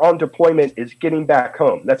about when you're on deployment is getting back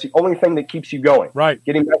home. That's the only thing that keeps you going. Right,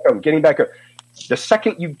 getting back home. The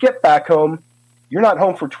second you get back home, you're not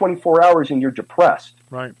home for 24 hours and you're depressed.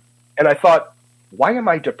 Right. And I thought, why am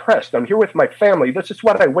I depressed? I'm here with my family. This is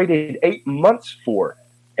what I waited 8 months for,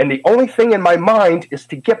 and the only thing in my mind is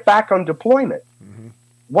to get back on deployment. Mm-hmm.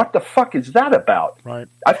 What the fuck is that about? Right.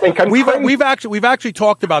 I think we've actually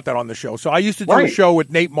talked about that on the show. So I used to do a show with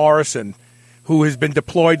Nate Morrison, who has been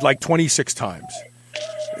deployed like 26 times.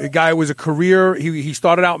 The guy was a career. He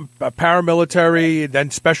started out in paramilitary,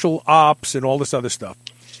 then special ops, and all this other stuff.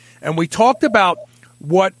 And we talked about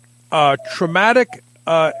what traumatic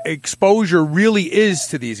exposure really is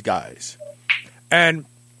to these guys. And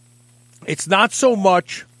it's not so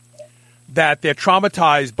much that they're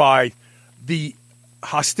traumatized by the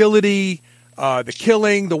hostility, the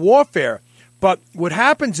killing, the warfare. But what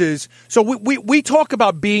happens is, so we talk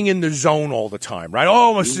about being in the zone all the time, right?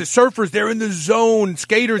 Oh, surfers, they're in the zone.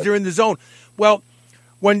 Skaters, they're in the zone. Well,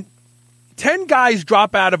 when 10 guys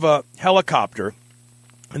drop out of a helicopter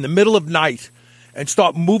in the middle of night and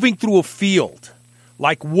start moving through a field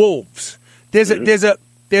like wolves, there's an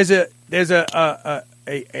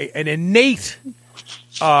innate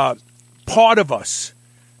part of us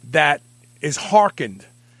that is hearkened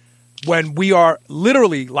when we are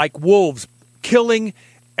literally like wolves, killing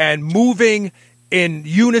and moving in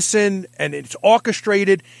unison, and it's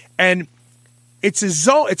orchestrated, and it's a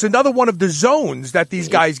zone. It's another one of the zones that these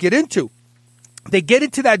guys get into. They get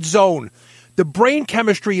into that zone. The brain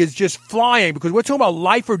chemistry is just flying because we're talking about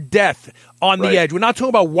life or death on the edge. We're not talking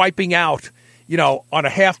about wiping out, on a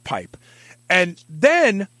half pipe. And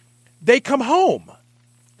then they come home,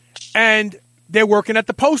 and they're working at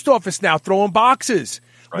the post office now, throwing boxes.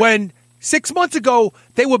 Right. When 6 months ago,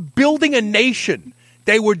 they were building a nation.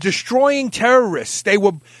 They were destroying terrorists. They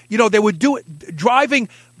were, driving,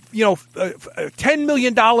 $10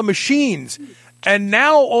 million machines. And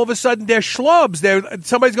now all of a sudden they're schlubs.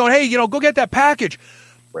 Somebody's going, hey, go get that package.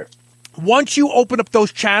 Right. Once you open up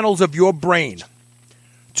those channels of your brain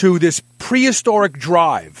to this prehistoric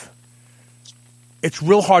drive, it's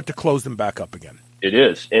real hard to close them back up again. It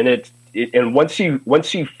is, and and once you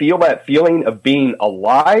feel that feeling of being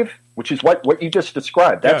alive, which is what you just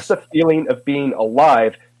described. That's the feeling of being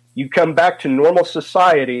alive. You come back to normal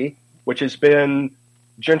society, which has been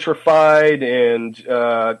gentrified, and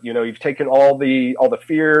you've taken all the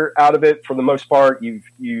fear out of it for the most part.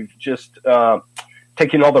 You've just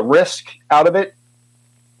taken all the risk out of it.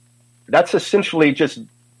 That's essentially just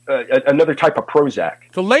another type of Prozac.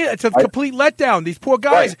 It's a complete letdown. These poor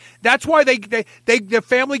guys. Right. That's why their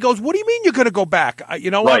family goes, what do you mean you're going to go back?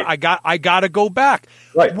 You know what? I got to go back.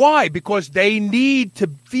 Right. Why? Because they need to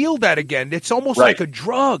feel that again. It's almost like a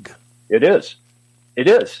drug. It is.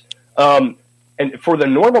 And for the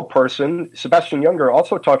normal person, Sebastian Junger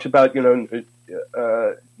also talks about,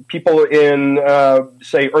 people in,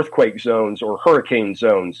 say, earthquake zones or hurricane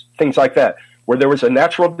zones, things like that, where there was a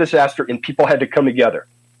natural disaster and people had to come together,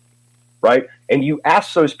 right? And you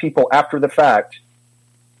ask those people after the fact,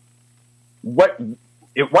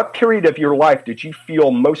 at what period of your life did you feel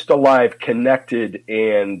most alive, connected,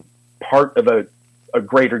 and part of a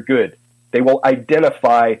greater good? They will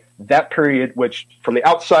identify that period, which from the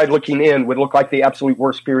outside looking in would look like the absolute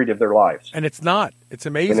worst period of their lives. And it's not. It's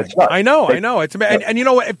amazing. And it's not. I know. It's amazing. And you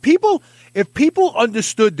know what? If people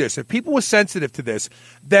understood this, if people were sensitive to this,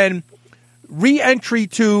 then re-entry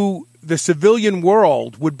to the civilian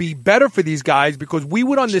world would be better for these guys because we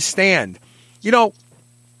would understand. You know,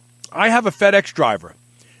 I have a FedEx driver,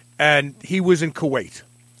 and he was in Kuwait.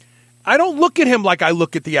 I don't look at him like I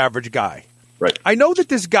look at the average guy. Right. I know that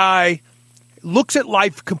this guy looks at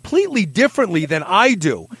life completely differently than I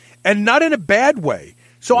do, and not in a bad way.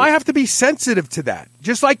 So I have to be sensitive to that.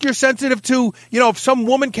 Just like you're sensitive to, you know, if some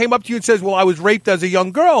woman came up to you and says, well, I was raped as a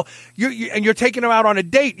young girl, and you're taking her out on a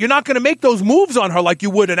date, you're not going to make those moves on her like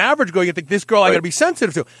you would an average girl. You think, this girl I got to be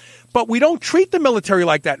sensitive to. But we don't treat the military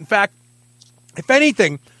like that. In fact, if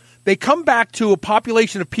anything, they come back to a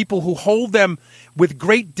population of people who hold them with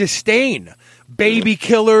great disdain. Baby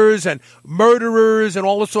killers and murderers and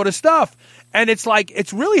all this sort of stuff. And it's like,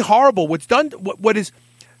 it's really horrible. What's done, what is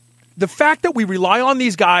the fact that we rely on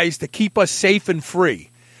these guys to keep us safe and free.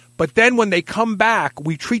 But then when they come back,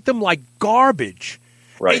 we treat them like garbage.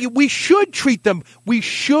 Right. And we should treat them, we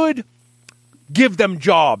should give them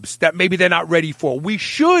jobs that maybe they're not ready for. We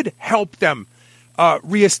should help them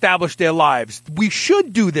reestablish their lives. We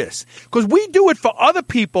should do this because we do it for other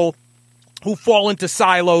people who fall into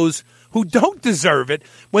silos, who don't deserve it,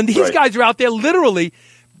 when these guys are out there literally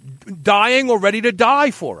dying or ready to die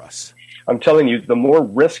for us. I'm telling you, the more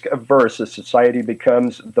risk averse a society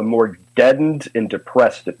becomes, the more deadened and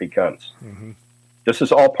depressed it becomes. Mm-hmm. This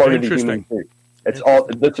is all part of the human zoo.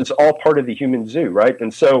 This is all part of the human zoo, right?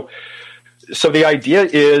 And so the idea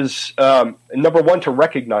is, number one, to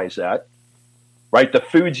recognize that, right? The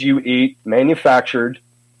foods you eat, manufactured.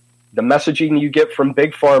 The messaging you get from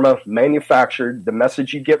Big Pharma, manufactured. The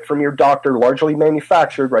message you get from your doctor, largely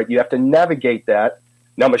manufactured, right? You have to navigate that.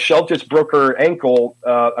 Now, Michelle just broke her ankle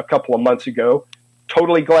a couple of months ago.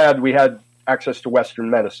 Totally glad we had access to Western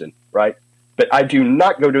medicine, right? But I do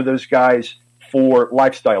not go to those guys for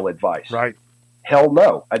lifestyle advice. Right. Hell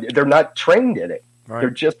no. They're not trained in it. Right. They're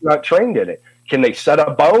just not trained in it. Can they set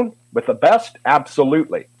a bone with the best?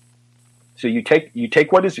 Absolutely. So you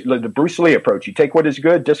take what is the Bruce Lee approach. You take what is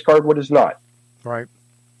good, discard what is not. Right.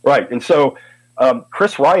 Right. And so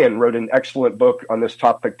Chris Ryan wrote an excellent book on this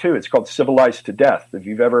topic too. It's called Civilized to Death. If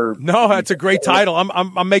you've ever that's a great title.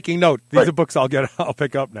 I'm making note. These are books I'll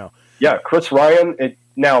pick up now. Yeah, Chris Ryan.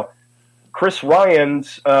 Chris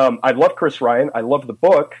Ryan's. I love Chris Ryan. I love the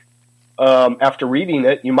book. After reading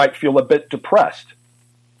it, you might feel a bit depressed,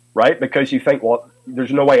 right? Because you think, well,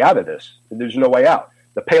 there's no way out of this. There's no way out.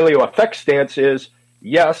 The paleo effect stance is,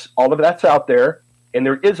 yes, all of that's out there, and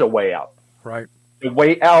there is a way out. Right. The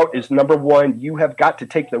way out is, number one, you have got to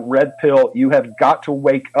take the red pill. You have got to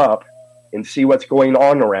wake up and see what's going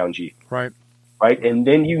on around you. Right. Right. And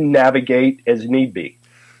then you navigate as need be.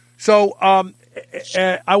 So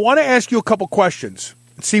I want to ask you a couple questions,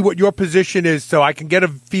 see what your position is so I can get a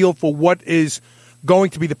feel for what is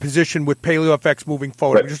going to be the position with Paleo FX moving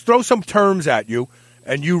forward. Right. Just throw some terms at you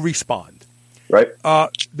and you respond. Right.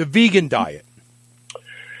 The vegan diet.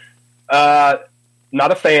 Not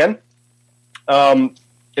a fan. And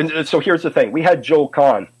so here's the thing. We had Joel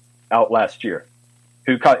Kahn out last year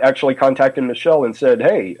who actually contacted Michelle and said,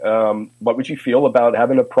 hey, what would you feel about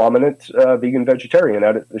having a prominent vegan vegetarian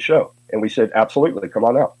out at the show? And we said, absolutely. Come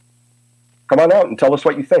on out. Come on out and tell us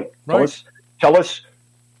what you think. Right. Tell us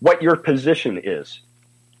what your position is.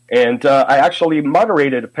 And I actually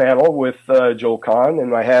moderated a panel with Joel Kahn,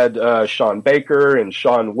 and I had Sean Baker and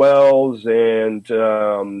Sean Wells and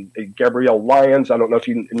Gabrielle Lyons. I don't know if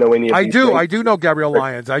you know any of these things. I do know Gabrielle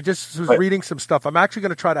Lyons. I just was reading some stuff. I'm actually going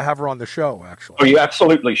to try to have her on the show, actually. Oh, you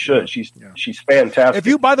absolutely should. She's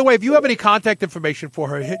fantastic. By the way, if you have any contact information for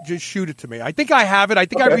her, just shoot it to me. I think I have it. I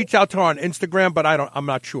think I reached out to her on Instagram, but I'm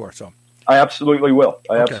not sure. So I absolutely will.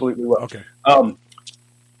 Absolutely will. Okay.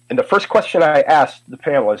 And the first question I asked the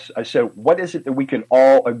panelists, I said, what is it that we can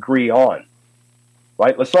all agree on?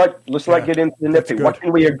 Right? Let's not get into the nitpick. What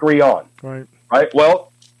can we agree on? Right. Right?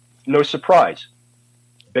 Well, no surprise.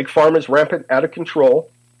 Big Pharma is rampant, out of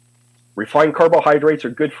control. Refined carbohydrates are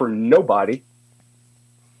good for nobody.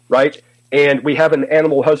 Right? And we have an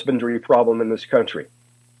animal husbandry problem in this country.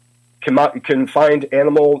 Confined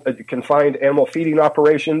animal feeding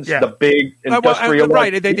operations, the big industrial.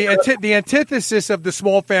 Right, the antithesis of the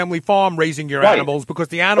small family farm raising your animals, because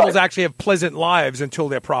the animals actually have pleasant lives until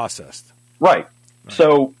they're processed. Right.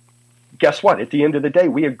 So guess what? At the end of the day,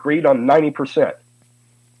 we agreed on 90%.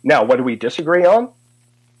 Now, what do we disagree on?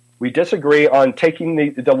 We disagree on taking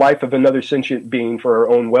the life of another sentient being for our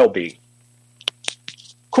own well-being.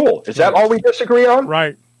 Cool. Is that all we disagree on?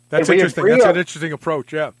 Right. That's interesting. That's an interesting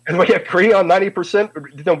approach, yeah. And we agree on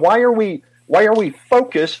 90%. Then why are we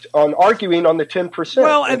focused on arguing on the 10%?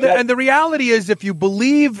 Well, and the reality is, if you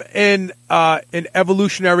believe in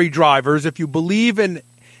evolutionary drivers, if you believe in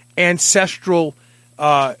ancestral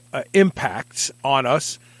impacts on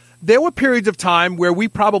us, there were periods of time where we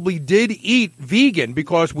probably did eat vegan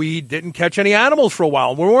because we didn't catch any animals for a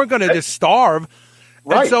while. We weren't going to just starve.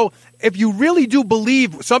 Right. And so if you really do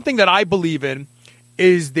believe, something that I believe in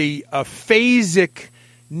is the phasic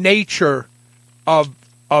nature of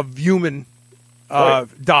human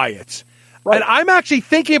diets. Right. And I'm actually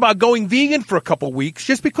thinking about going vegan for a couple weeks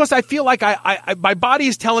just because I feel like my body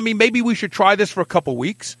is telling me maybe we should try this for a couple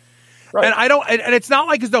weeks. Right. And I don't, and it's not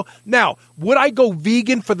like as though, now, would I go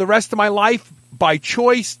vegan for the rest of my life by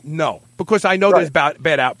choice? No, because I know there's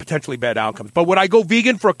potentially bad outcomes. But would I go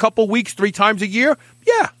vegan for a couple weeks, 3 times a year?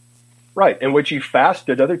 Yeah. Right. And would you fast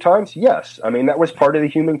at other times? Yes. I mean, that was part of the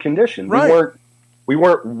human condition. Right. We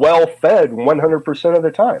weren't well fed 100% of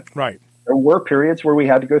the time. Right. There were periods where we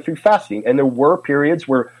had to go through fasting, and there were periods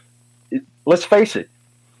where, let's face it,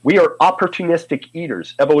 we are opportunistic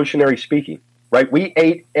eaters, evolutionary speaking. Right, we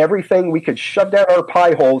ate everything we could shove down our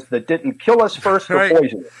pie holes that didn't kill us first or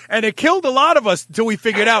poison us. And it killed a lot of us until we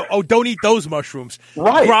figured out, don't eat those mushrooms.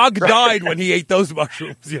 Right. Grog died when he ate those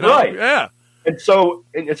mushrooms. You know? Right. Yeah. And so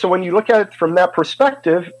when you look at it from that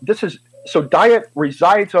perspective, diet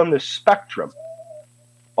resides on the spectrum,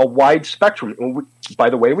 a wide spectrum. By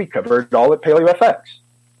the way, we covered it all at Paleo FX.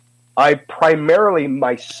 I primarily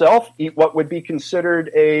myself eat what would be considered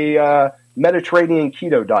a Mediterranean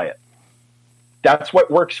keto diet. That's what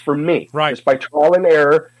works for me. Right. Just by trial and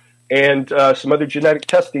error and some other genetic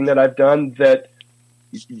testing that I've done. That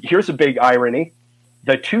here's a big irony.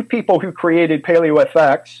 The 2 people who created Paleo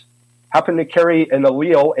FX happen to carry an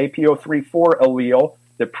allele, APO34 allele,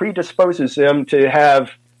 that predisposes them to have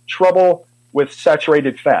trouble with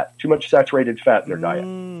saturated fat, too much saturated fat in their diet.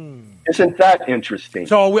 Isn't that interesting?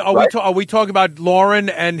 So are we talking about Lauren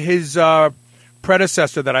and his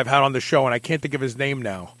predecessor that I've had on the show, and I can't think of his name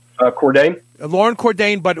now? Cordain? Lauren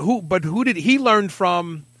Cordain, but who did he learn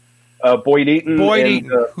from? Boyd Eaton.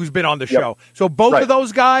 Who's been on the show. So both of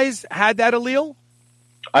those guys had that allele?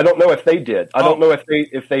 I don't know if they did. I don't know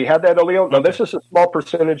if they had that allele. No, this is a small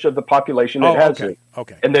percentage of the population that has it.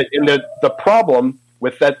 Okay. And the problem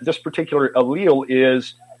with this particular allele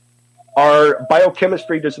is our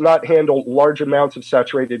biochemistry does not handle large amounts of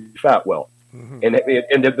saturated fat well. Mm-hmm.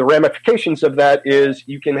 And the ramifications of that is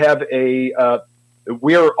you can have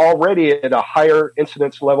we're already at a higher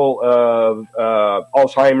incidence level of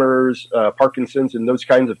Alzheimer's, Parkinson's, and those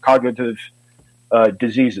kinds of cognitive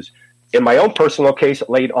diseases. In my own personal case,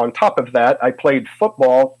 laid on top of that, I played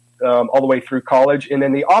football all the way through college, and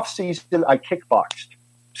in the off season, I kickboxed.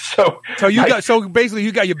 So basically,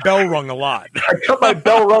 you got your bell rung a lot. I got my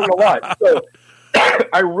bell rung a lot. So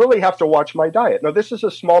I really have to watch my diet. Now, this is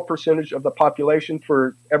a small percentage of the population.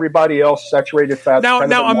 For everybody else, saturated fat. Now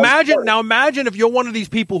imagine if you're one of these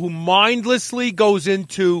people who mindlessly goes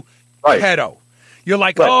into keto. You're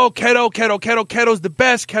like, keto's the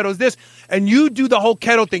best, keto's this. And you do the whole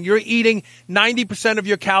keto thing. You're eating 90% of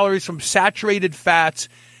your calories from saturated fats.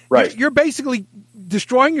 Right. You're basically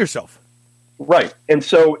destroying yourself. Right. And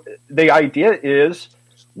so the idea is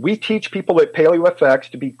we teach people at Paleo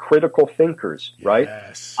FX to be critical thinkers, right?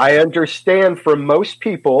 Yes. I understand for most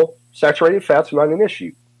people, saturated fat's not an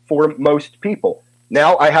issue for most people.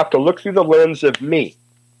 Now I have to look through the lens of me.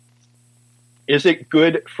 Is it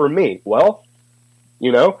good for me? Well,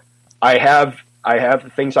 I have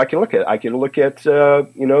things I can look at. I can look at,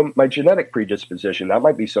 my genetic predisposition. That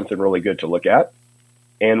might be something really good to look at.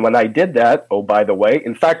 And when I did that, oh, by the way,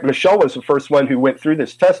 in fact, Michelle was the first one who went through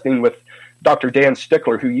this testing with Dr. Dan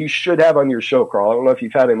Stickler, who you should have on your show, Carl. I don't know if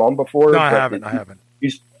you've had him on before. No, I haven't.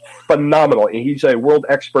 He's phenomenal. And he's a world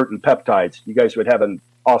expert in peptides. You guys would have an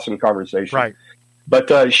awesome conversation. Right.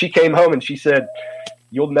 But she came home and she said,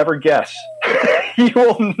 you'll never guess. You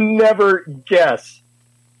will never guess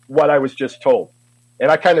what I was just told.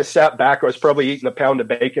 And I kind of sat back. I was probably eating a pound of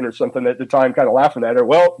bacon or something at the time, kind of laughing at her.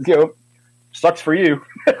 Well, sucks for you.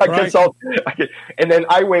 I guess and then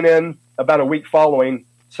I went in about a week following,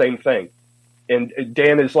 same thing. And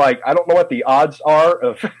Dan is like, I don't know what the odds are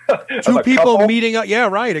of two people couple meeting up. Yeah,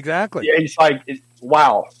 right. Exactly. Yeah, he's like,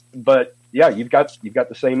 wow. But yeah, you've got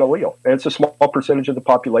the same allele, and it's a small percentage of the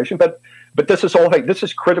population. But But this is this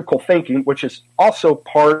is critical thinking, which is also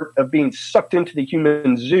part of being sucked into the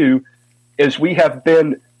human zoo, is we have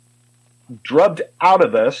been drubbed out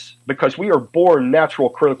of us because we are born natural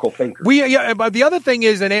critical thinkers. But the other thing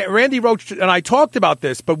is, and Randy Roach and I talked about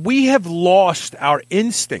this, but we have lost our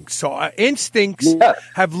instincts. So our instincts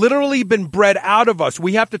have literally been bred out of us.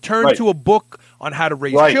 We have to turn to a book on how to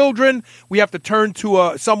raise children. We have to turn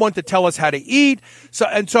to someone to tell us how to eat.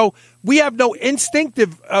 So we have no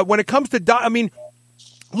instinctive when it comes to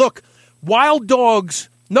look, wild dogs.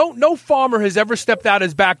 No farmer has ever stepped out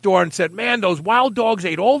his back door and said, man, those wild dogs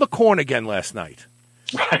ate all the corn again last night.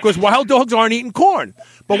 Because wild dogs aren't eating corn.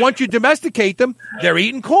 But once you domesticate them, they're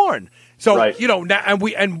eating corn. So,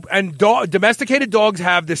 domesticated dogs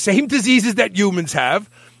have the same diseases that humans have,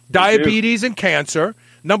 diabetes and cancer.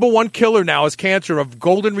 Number one killer now is cancer of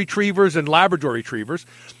golden retrievers and Labrador retrievers.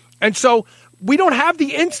 And so we don't have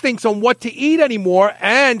the instincts on what to eat anymore.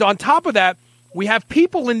 And on top of that, we have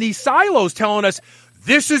people in these silos telling us,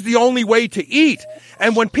 this is the only way to eat.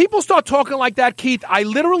 And when people start talking like that, Keith, I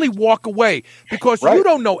literally walk away because you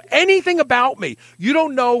don't know anything about me. You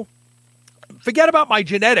don't know, forget about my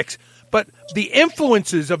genetics, but the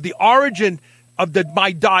influences of the origin of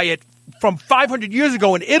my diet from 500 years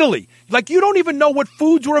ago in Italy. Like, you don't even know what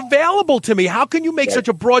foods were available to me. How can you make such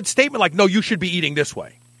a broad statement like, no, you should be eating this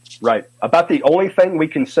way? Right. About the only thing we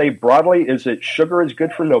can say broadly is that sugar is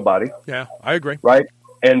good for nobody. Yeah, I agree. Right.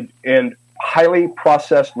 And highly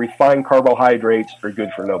processed, refined carbohydrates are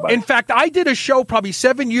good for nobody. In fact, I did a show probably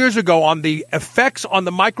 7 years ago on the effects on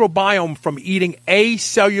the microbiome from eating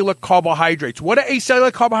acellular carbohydrates. What are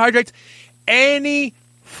acellular carbohydrates? Any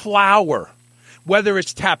flour, whether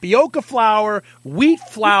it's tapioca flour, wheat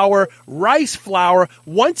flour, rice flour,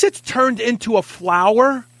 once it's turned into a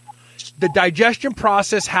flour, the digestion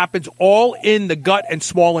process happens all in the gut and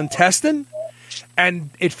small intestine. And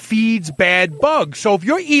it feeds bad bugs. So if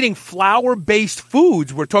you're eating flour-based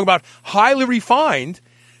foods, we're talking about highly refined,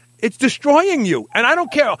 it's destroying you. And I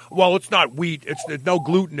don't care. Well, it's not wheat. It's no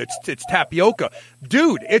gluten. It's tapioca.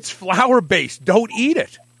 Dude, it's flour-based. Don't eat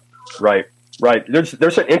it. Right.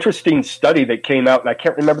 There's an interesting study that came out, and I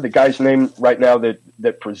can't remember the guy's name right now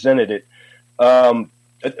that presented it.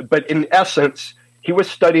 But in essence, he was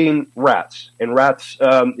studying rats, and rats.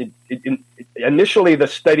 Initially, the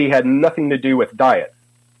study had nothing to do with diet,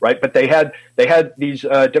 right? But they had these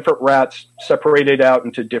different rats separated out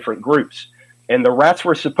into different groups, and the rats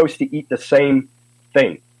were supposed to eat the same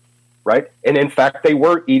thing, right? And in fact, they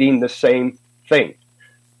were eating the same thing.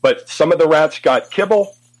 But some of the rats got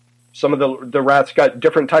kibble, some of the rats got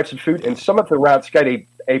different types of food, and some of the rats got a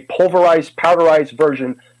pulverized, powderized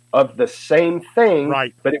version of the same thing,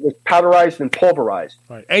 right? But it was powderized and pulverized.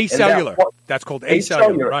 Right. Acellular. That's called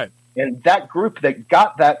acellular. Right. And that group that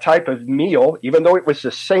got that type of meal, even though it was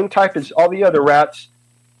the same type as all the other rats,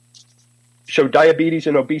 showed diabetes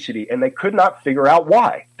and obesity, and they could not figure out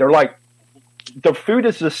why. They're like, the food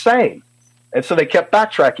is the same. And so they kept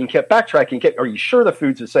backtracking. Are you sure the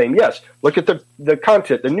food's the same? Yes. Look at the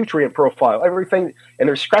content, the nutrient profile, everything. And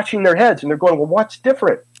they're scratching their heads, and they're going, well, what's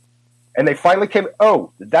different? And they finally came,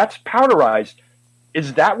 oh, that's powderized.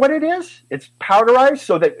 Is that what it is? It's powderized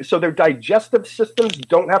so their digestive systems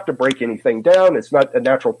don't have to break anything down. It's not a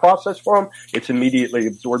natural process for them. It's immediately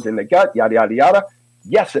absorbed in the gut, yada, yada, yada.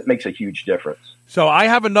 Yes, it makes a huge difference. So I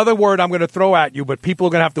have another word I'm going to throw at you, but people are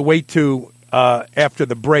going to have to wait to after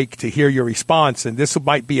the break to hear your response. And this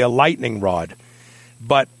might be a lightning rod,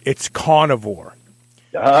 but it's carnivore.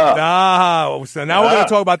 So now we're going to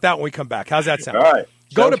talk about that when we come back. How's that sound? All right.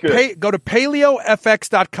 Go to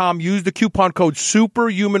paleofx.com. Use the coupon code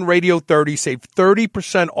SuperHumanRadio30. Save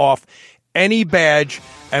 30% off any badge,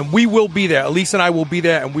 and we will be there. Elise and I will be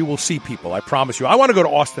there, and we will see people. I promise you. I want to go to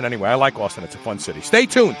Austin anyway. I like Austin. It's a fun city. Stay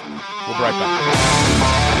tuned. We'll be right back.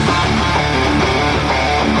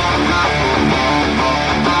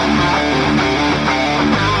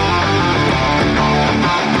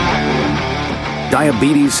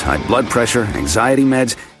 Diabetes, high blood pressure, anxiety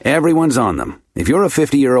meds, everyone's on them. If you're a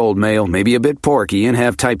 50-year-old male, maybe a bit porky, and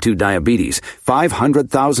have type 2 diabetes,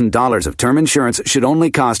 $500,000 of term insurance should only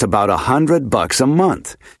cost about $100 a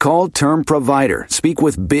month. Call Term Provider. Speak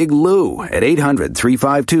with Big Lou at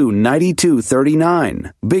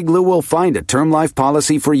 800-352-9239. Big Lou will find a term life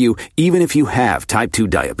policy for you, even if you have type 2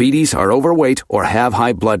 diabetes, are overweight, or have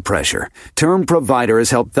high blood pressure. Term Provider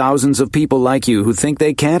has helped thousands of people like you who think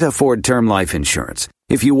they can't afford term life insurance.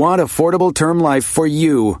 If you want affordable term life for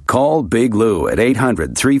you, call Big Lou at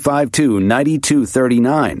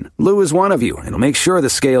 800-352-9239. Lou is one of you and will make sure the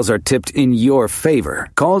scales are tipped in your favor.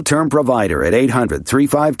 Call Term Provider at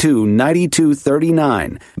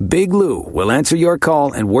 800-352-9239. Big Lou will answer your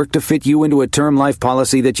call and work to fit you into a term life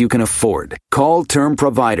policy that you can afford. Call Term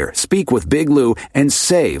Provider, speak with Big Lou, and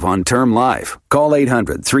save on term life. Call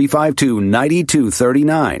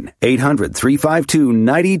 800-352-9239.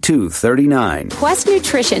 800-352-9239. Quest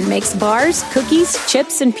Nutrition makes bars, cookies,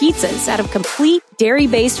 chips, and pizzas out of complete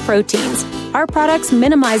dairy-based proteins. Our products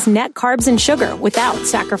minimize net carbs and sugar without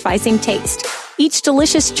sacrificing taste. Each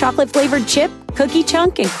delicious chocolate-flavored chip, cookie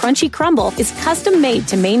chunk, and crunchy crumble is custom-made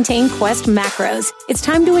to maintain Quest macros. It's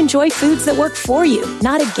time to enjoy foods that work for you,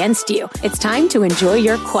 not against you. It's time to enjoy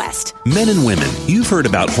your Quest. Men and women, you've heard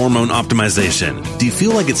about hormone optimization. Do you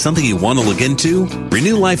feel like it's something you want to look into?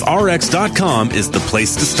 RenewLifeRx.com is the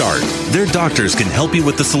place to start. Their doctors can help you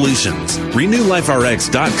with the solutions.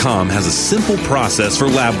 RenewLifeRx.com has a simple process for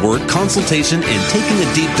lab work, consultation, and taking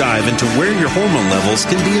a deep dive into where your hormone levels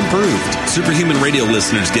can be improved. Superhuman Radio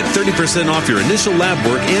listeners get 30% off your initial lab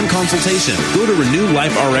work and consultation. Go to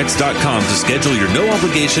RenewLifeRx.com to schedule your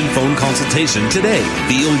no-obligation phone consultation today.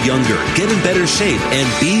 Feel younger, get in better shape, and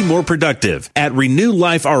be more productive at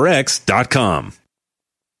RenewLifeRx.com.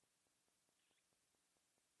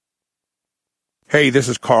 Hey, this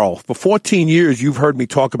is Carl. For 14 years, you've heard me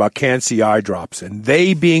talk about Can-C eye drops, and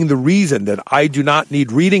they being the reason that I do not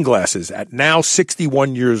need reading glasses at now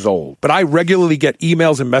 61 years old. But I regularly get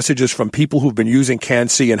emails and messages from people who've been using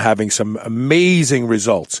Can-C and having some amazing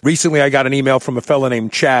results. Recently, I got an email from a fella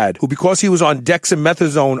named Chad, who, because he was on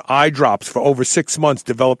dexamethasone eye drops for over 6 months,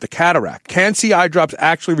 developed a cataract. Can-C eye drops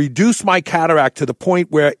actually reduced my cataract to the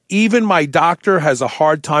point where even my doctor has a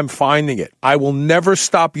hard time finding it. I will never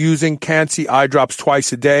stop using Can-C eye drops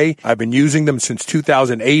twice a day. I've been using them since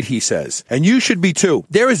 2008, he says. And you should be too.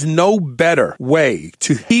 There is no better way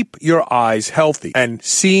to keep your eyes healthy and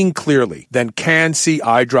seeing clearly than Can-C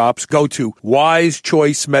eye drops. Go to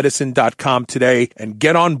wisechoicemedicine.com today and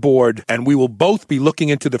get on board, and we will both be looking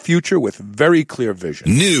into the future with very clear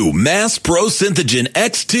vision. New Mass Pro Synthogen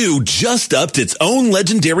X2 just upped its own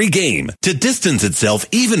legendary game. To distance itself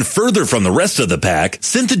even further from the rest of the pack,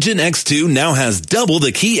 Synthogen X2 now has double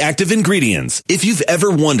the key active ingredients. If you've ever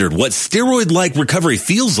wondered what steroid-like recovery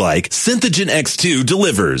feels like, Synthogen X2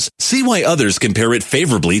 delivers. See why others compare it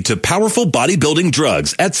favorably to powerful bodybuilding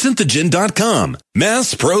drugs at Synthogen.com.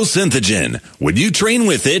 Mass Pro Synthogen. When you train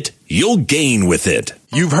with it, you'll gain with it.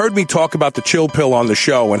 You've heard me talk about the chill pill on the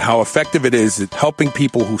show and how effective it is at helping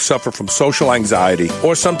people who suffer from social anxiety,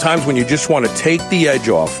 or sometimes when you just want to take the edge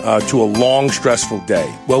off to a long, stressful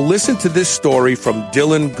day. Well, listen to this story from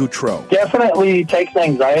Dylan Goutreau. Definitely takes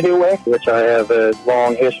anxiety away, which I have a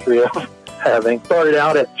long history of having. Started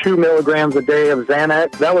out at 2 milligrams a day of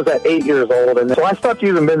Xanax. That was at 8 years old. And so I stopped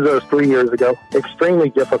using benzos 3 years ago. Extremely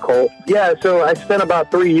difficult. Yeah, so I spent about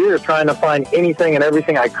 3 years trying to find anything and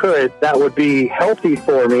everything I could that would be healthy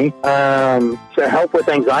for me to help with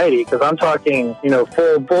anxiety. Because I'm talking,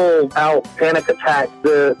 full out panic attack.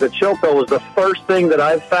 The chill pill was the first thing that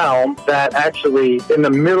I've found that actually in the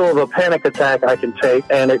middle of a panic attack I can take,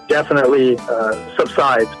 and it definitely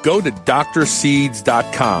subsides. Go to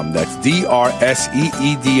drseeds.com. That's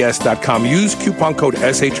DRSEEDS.com. Use coupon code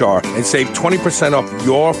SHR and save 20% off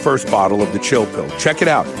your first bottle of the chill pill. Check it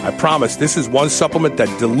out. I promise this is one supplement that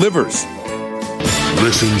delivers.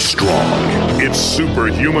 Listen strong. It's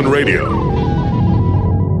Superhuman Radio.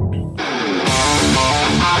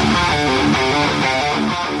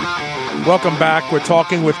 Welcome back. We're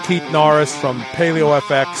talking with Keith Norris from Paleo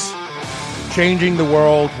FX, changing the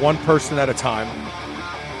world one person at a time.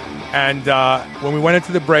 And when we went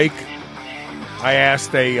into the break, I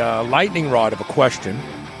asked a lightning rod of a question.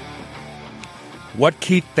 What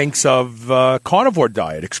Keith thinks of carnivore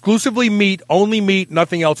diet, exclusively meat, only meat,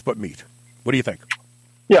 nothing else but meat. What do you think?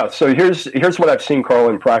 Yeah, so here's what I've seen, Carl,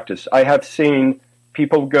 in practice. I have seen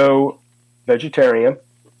people go vegetarian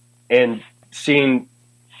and seen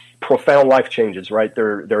profound life changes, right?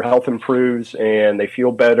 Their health improves and they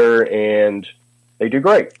feel better and they do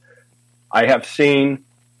great. I have seen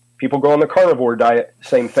people go on the carnivore diet,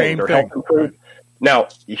 same thing. Their health improves. Now,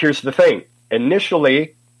 here's the thing.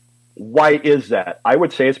 Initially, why is that? I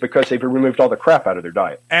would say it's because they've removed all the crap out of their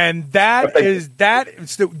diet. And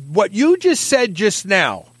what you just said just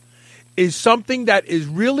now is something that is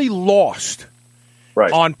really lost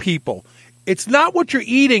on people. It's not what you're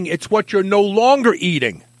eating, it's what you're no longer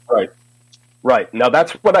eating. Right. Now,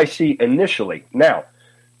 that's what I see initially. Now,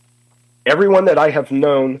 everyone that I have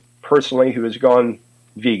known personally who has gone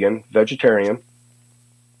vegan, vegetarian,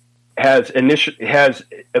 has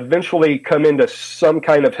eventually come into some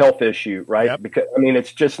kind of health issue, right? Yep. Because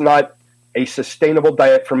it's just not a sustainable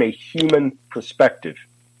diet from a human perspective,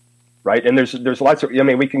 right? And there's lots of,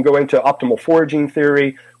 we can go into optimal foraging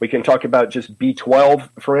theory. We can talk about just B12,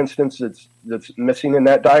 for instance, that's missing in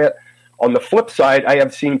that diet. On the flip side, I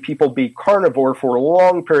have seen people be carnivore for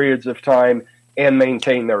long periods of time and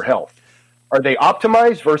maintain their health. Are they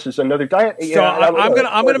optimized versus another diet? So I'm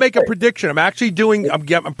gonna make a prediction. I'm actually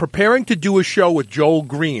I'm preparing to do a show with Joel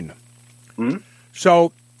Green. Mm-hmm.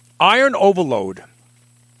 So iron overload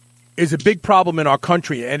is a big problem in our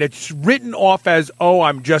country, and it's written off as,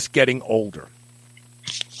 I'm just getting older.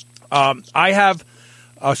 I have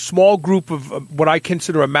a small group of what I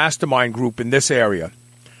consider a mastermind group in this area,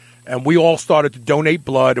 and we all started to donate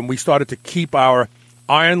blood, and we started to keep our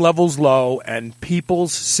iron levels low, and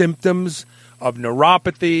people's symptoms of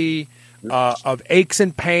neuropathy, of aches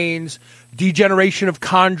and pains, degeneration of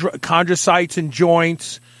chondrocytes and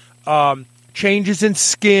joints, changes in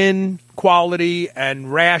skin quality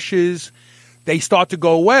and rashes, they start to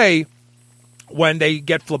go away when they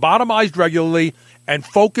get phlebotomized regularly and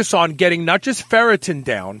focus on getting not just ferritin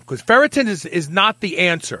down, because ferritin is not the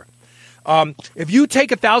answer. If you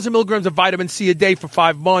take 1,000 milligrams of vitamin C a day for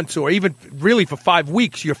 5 months, or even really for 5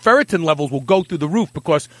 weeks, your ferritin levels will go through the roof,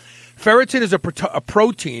 because ferritin is a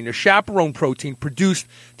protein, a chaperone protein produced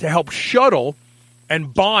to help shuttle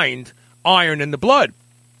and bind iron in the blood.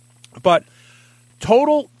 But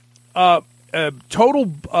total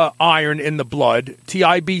iron in the blood,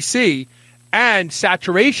 TIBC, and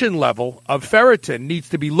saturation level of ferritin needs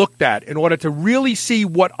to be looked at in order to really see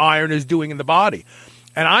what iron is doing in the body.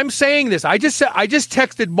 And I'm saying this. I just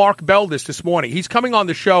texted Mark Bell this morning. He's coming on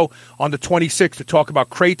the show on the 26th to talk about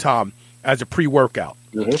Kratom as a pre-workout.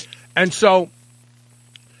 Mm-hmm. And so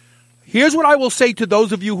here's what I will say to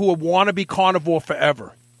those of you who want to be carnivore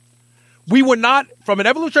forever. We were not, from an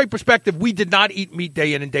evolutionary perspective, we did not eat meat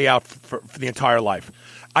day in and day out for the entire life.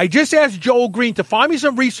 I just asked Joel Green to find me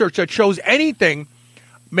some research that shows anything,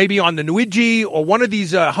 maybe on the Nuiji or one of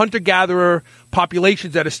these hunter-gatherer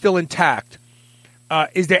populations that are still intact.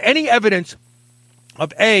 Is there any evidence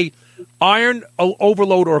of iron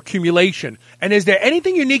overload or accumulation? And is there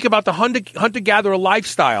anything unique about the hunter-gatherer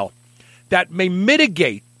lifestyle that may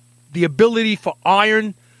mitigate the ability for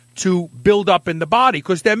iron to build up in the body?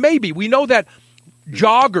 Because there may be. We know that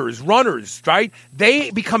joggers, runners, right,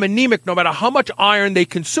 they become anemic no matter how much iron they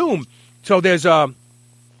consume. So there's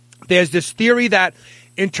this theory that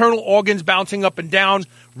internal organs bouncing up and down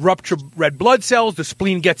rupture red blood cells. The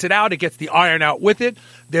spleen gets it out. It gets the iron out with it.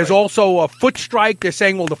 There's also a foot strike. They're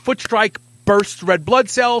saying, well, the foot strike bursts red blood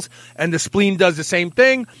cells, and the spleen does the same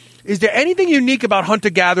thing. Is there anything unique about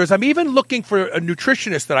hunter-gatherers? I'm even looking for a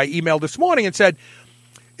nutritionist that I emailed this morning and said,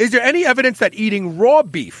 is there any evidence that eating raw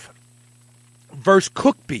beef versus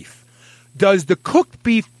cooked beef, does the cooked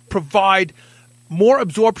beef provide more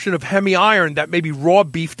absorption of hemi-iron that maybe raw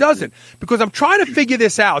beef doesn't? Because I'm trying to figure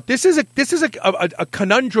this out. This is a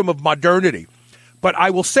conundrum of modernity. But I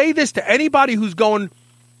will say this to anybody who's going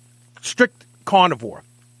strict carnivore.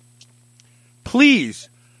 Please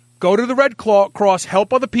go to the Red Cross,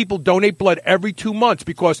 help other people, donate blood every 2 months,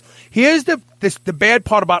 because here's the bad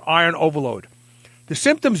part about iron overload. The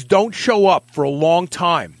symptoms don't show up for a long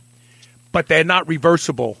time, but they're not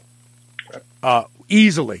reversible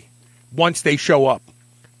easily once they show up.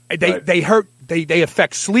 They hurt. They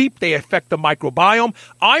affect sleep. They affect the microbiome.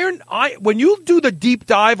 When you do the deep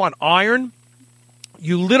dive on iron,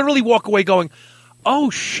 you literally walk away going,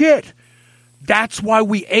 oh, shit, that's why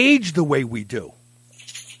we age the way we do.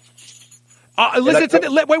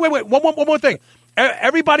 Listen, wait. One more thing.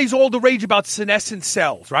 Everybody's all the rage about senescent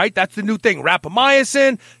cells, right? That's the new thing.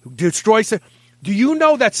 Rapamycin destroys it. Do you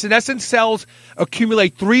know that senescent cells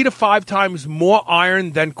accumulate 3 to 5 times more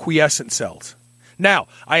iron than quiescent cells? Now,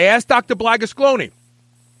 I asked Dr. Blagascloni,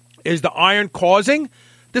 is the iron causing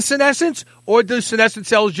the senescence, or do senescent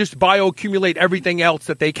cells just bioaccumulate everything else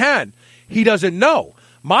that they can? He doesn't know.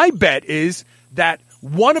 My bet is that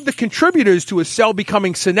one of the contributors to a cell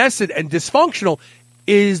becoming senescent and dysfunctional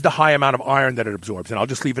is the high amount of iron that it absorbs. And I'll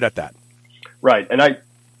just leave it at that. Right. And I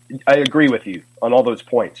agree with you on all those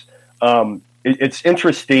points. It's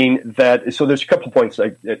interesting that, so there's a couple points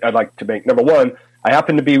I'd like to make. Number one, I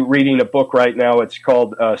happen to be reading a book right now. It's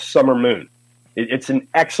called Summer Moon. It's an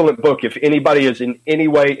excellent book. If anybody is in any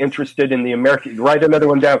way interested in the American, write another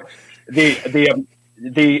one down.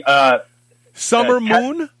 Summer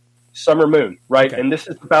Moon? Summer Moon, right? Okay. And this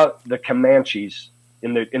is about the Comanches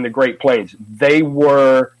in the Great Plains. They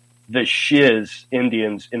were the Shiz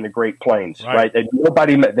Indians in the Great Plains, right? And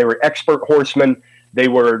they were expert horsemen. They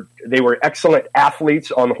were excellent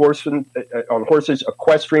athletes on horses,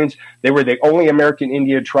 equestrians. They were the only American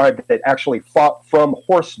Indian tribe that actually fought from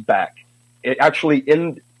horseback. It actually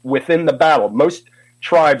within the battle. Most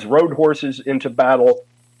tribes rode horses into battle,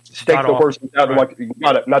 staked the horses out.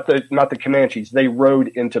 Right. Not the Comanches. They rode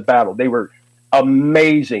into battle. They were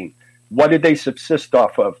amazing. What did they subsist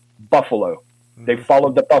off of? Buffalo. Mm-hmm. They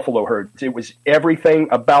followed the buffalo herds. It was everything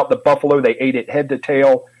about the buffalo. They ate it head to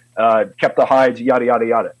tail. Kept the hides, yada, yada,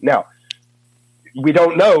 yada. Now, we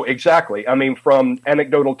don't know exactly. I mean, from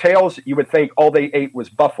anecdotal tales, you would think all they ate was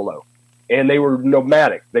buffalo, and they were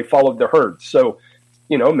nomadic. They followed the herds. So,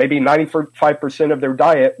 maybe 95% of their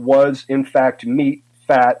diet was, in fact, meat,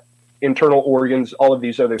 fat, internal organs, all of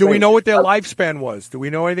these other things. Do we know what their lifespan was? Do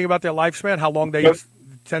we know anything about their lifespan? How long they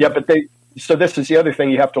tend to... So this is the other thing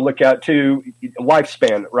you have to look at, too,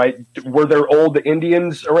 lifespan, right? Were there old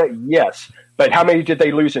Indians? Right? Yes. But how many did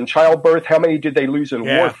they lose in childbirth? How many did they lose in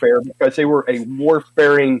warfare? Because they were a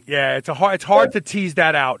warfaring. Yeah, it's hard to tease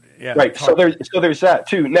that out. Yeah, right. So there's that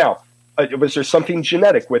too. Now, was there something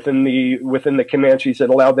genetic within the Comanches that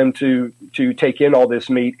allowed them to take in all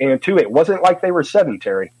this meat? And two, it wasn't like they were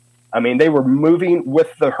sedentary. I mean, they were moving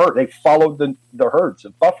with the herd. They followed the herds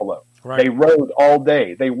of buffalo. Right. They rode all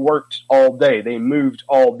day. They worked all day. They moved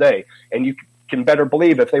all day. And you can better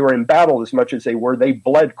believe if they were in battle as much as they were, they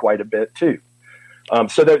bled quite a bit too.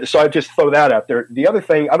 So I just throw that out there. The other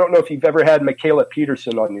thing, I don't know if you've ever had Michaela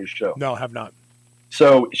Peterson on your show. No, I have not.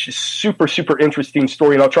 So she's super, super interesting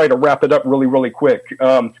story, and I'll try to wrap it up really, really quick.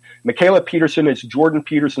 Michaela Peterson is Jordan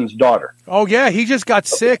Peterson's daughter. Oh, yeah, he just got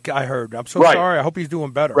sick, I heard. I'm so sorry. I hope he's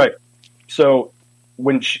doing better. Right. So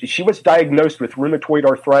when she was diagnosed with rheumatoid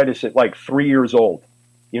arthritis at like 3 years old,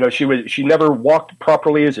 she never walked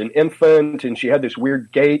properly as an infant, and she had this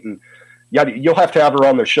weird gait, and you'll have to have her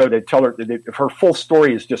on the show to tell her that her full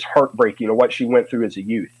story is just heartbreaking of what she went through as a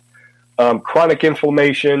youth. Chronic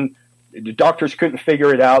inflammation. The doctors couldn't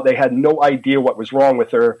figure it out. They had no idea what was wrong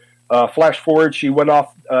with her. Flash forward, she went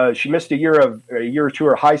off. She missed a year or two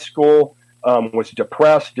of high school. Was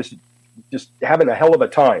depressed, just having a hell of a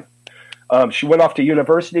time. She went off to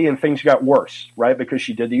university, and things got worse, right? Because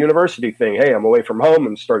she did the university thing. Hey, I'm away from home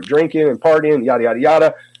and start drinking and partying, yada yada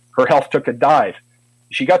yada. Her health took a dive.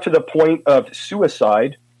 She got to the point of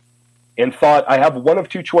suicide and thought, I have one of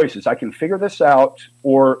two choices. I can figure this out,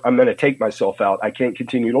 or I'm going to take myself out. I can't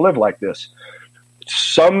continue to live like this.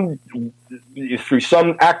 Through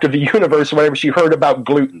some act of the universe, whenever she heard about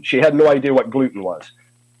gluten, she had no idea what gluten was.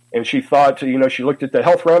 And she thought, she looked at the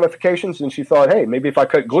health ramifications, and she thought, hey, maybe if I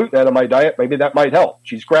cut gluten out of my diet, maybe that might help.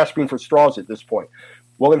 She's grasping for straws at this point.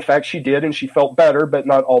 Well, in fact, she did, and she felt better, but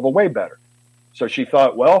not all the way better. So she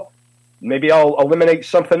thought, well, maybe I'll eliminate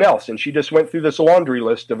something else. And she just went through this laundry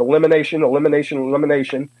list of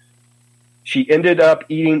elimination. She ended up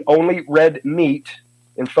eating only red meat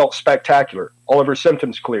and felt spectacular. All of her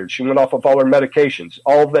symptoms cleared. She went off of all her medications,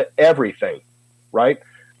 everything, right?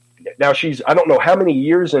 Now I don't know how many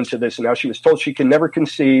years into this now. She was told she can never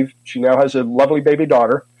conceive. She now has a lovely baby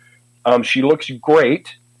daughter. She looks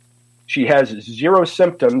great. She has zero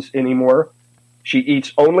symptoms anymore. She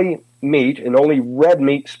eats only meat, and only red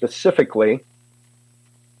meat specifically.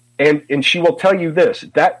 And she will tell you this,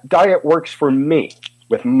 that diet works for me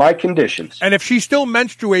with my conditions. And if she's still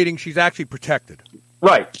menstruating, she's actually protected.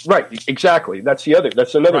 Right, exactly. That's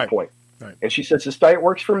another point. Right. And she says, this diet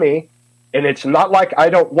works for me, and it's not like I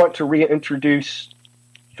don't want to reintroduce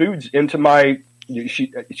foods into my,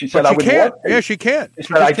 she said I would can't. Yeah, she can't. She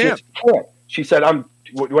said, I just can't. She said, I'm,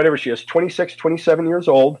 whatever she is, 26, 27 years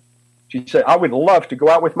old. She said, I would love to go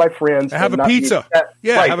out with my friends. Have a pizza.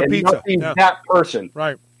 Have a pizza. Not be that person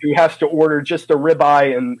who has to order just a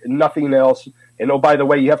ribeye and nothing else. And, oh, by the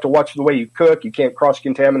way, you have to watch the way you cook. You can't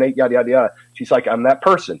cross-contaminate, yada, yada, yada. She's like, I'm that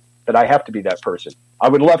person, but I have to be that person. I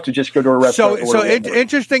would love to just go to a restaurant. So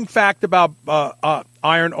interesting fact about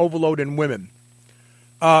iron overload in women.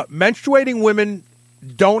 Menstruating women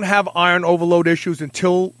don't have iron overload issues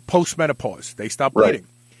until postmenopause. They stop bleeding.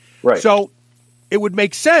 Right. So it would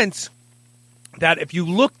make sense that if you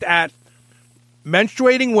looked at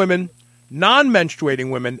menstruating women, non-menstruating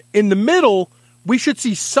women, in the middle, we should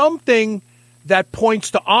see something that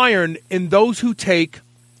points to iron in those who take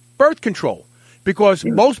birth control. Because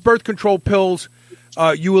most birth control pills,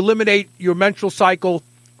 you eliminate your menstrual cycle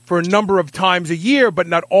for a number of times a year, but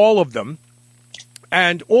not all of them.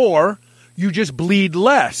 Or you just bleed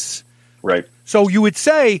less. Right. So you would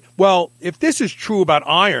say, well, if this is true about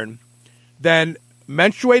iron, then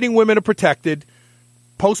menstruating women are protected,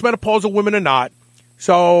 postmenopausal women are not.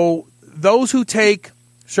 So those who take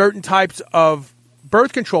certain types of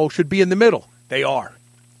birth control should be in the middle. They are.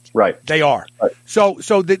 Right. They are. Right. So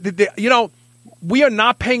we are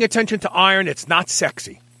not paying attention to iron. It's not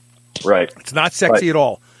sexy. Right. It's not sexy at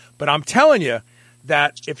all. But I'm telling you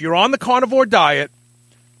that if you're on the carnivore diet,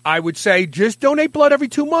 I would say just donate blood every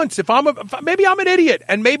 2 months. Maybe I'm an idiot,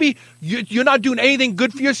 and maybe you're not doing anything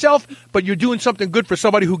good for yourself, but you're doing something good for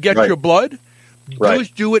somebody who gets your blood.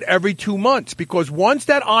 Just do it every 2 months, because once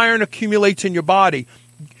that iron accumulates in your body,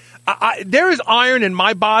 there is iron in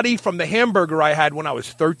my body from the hamburger I had when I was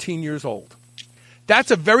 13 years old. That's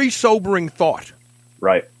a very sobering thought.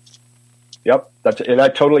 Right. Yep. And I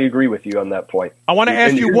totally agree with you on that point. I want to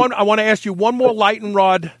ask you one more light and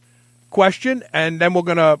rod question, and then we're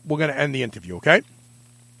gonna end the interview. Okay.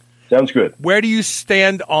 Sounds good. Where do you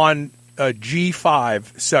stand on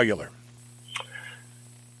G5 cellular?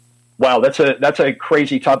 Wow, that's a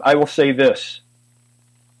crazy topic. I will say this.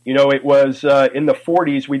 It was in the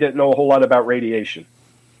 40s, we didn't know a whole lot about radiation,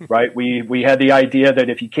 right? We had the idea that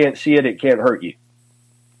if you can't see it, it can't hurt you.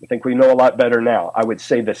 I think we know a lot better now. I would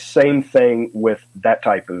say the same thing with that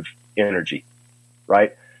type of energy,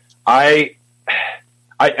 right? I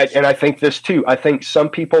think this too. I think some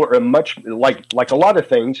people are much, like a lot of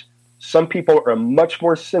things, some people are much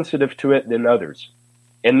more sensitive to it than others.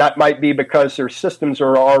 And that might be because their systems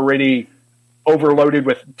are already overloaded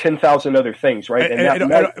with 10,000 other things, right?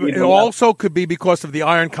 It also could be because of the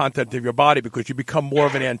iron content of your body, because you become more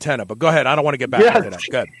of an antenna. But go ahead. I don't want to get back into that.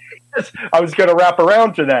 Go ahead. Yes, I was going to wrap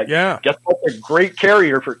around to that. Yeah. Guess what's a great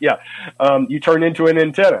carrier for, you turn into an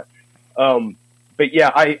antenna. But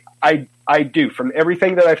yeah, I do. From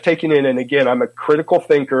everything that I've taken in, and again, I'm a critical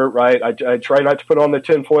thinker, right? I try not to put on the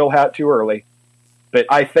tinfoil hat too early. But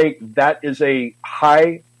I think that is a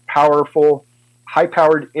high-powered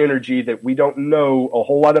energy that we don't know a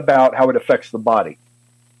whole lot about how it affects the body.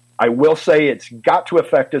 I will say it's got to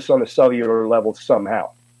affect us on a cellular level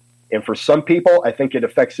somehow. And for some people, I think it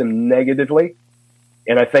affects them negatively.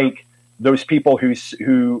 And I think those people who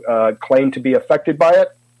claim to be affected by it,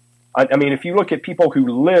 I mean, if you look at people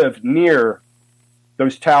who live near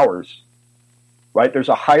those towers, right, there's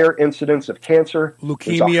a higher incidence of cancer.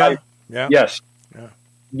 Leukemia. Yes. Yeah.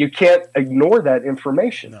 You can't ignore that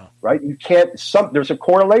information, right? You can't. There's a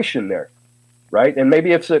correlation there, right? And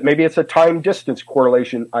maybe it's a time distance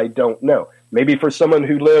correlation. I don't know. Maybe for someone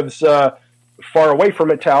who lives far away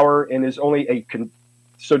from a tower and is only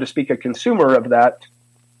so to speak, a consumer of that,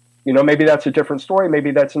 maybe that's a different story.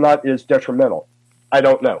 Maybe that's not as detrimental. I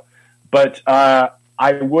don't know, but I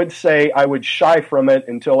would say I would shy from it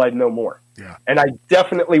until I know more. Yeah. And I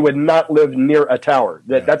definitely would not live near a tower.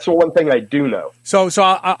 That's the one thing I do know. So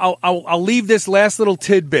I'll leave this last little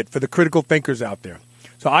tidbit for the critical thinkers out there.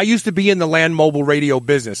 So I used to be in the land mobile radio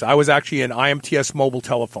business. I was actually in IMTS mobile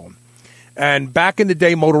telephone. And back in the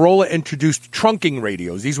day, Motorola introduced trunking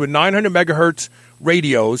radios. These were 900 megahertz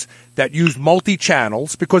radios that used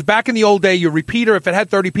multi-channels, because back in the old day, your repeater, if it had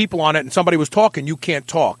 30 people on it and somebody was talking, you can't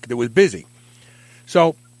talk. It was busy.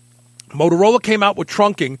 So Motorola came out with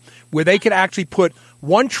trunking, where they could actually put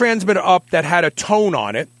one transmitter up that had a tone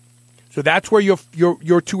on it. So that's where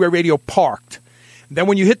your two-way radio parked. And then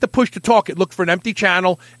when you hit the push to talk, it looked for an empty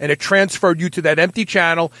channel, and it transferred you to that empty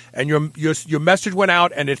channel, and your message went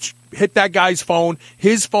out, and it hit that guy's phone.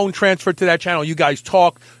 His phone transferred to that channel. You guys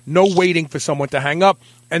talk. No waiting for someone to hang up.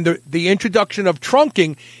 And the introduction of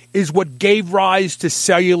trunking is what gave rise to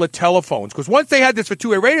cellular telephones. Because once they had this for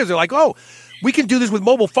two-way radios, they're like, oh, we can do this with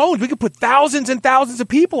mobile phones. We can put thousands and thousands of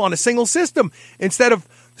people on a single system instead of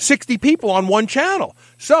 60 people on one channel.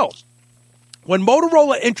 So when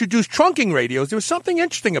Motorola introduced trunking radios, there was something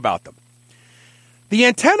interesting about them. The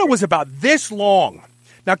antenna was about this long.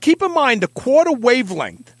 Now, keep in mind, the quarter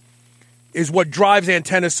wavelength is what drives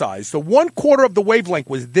antenna size. So 1/4 of the wavelength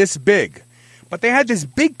was this big. But they had this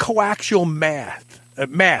big coaxial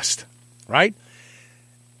mast, right?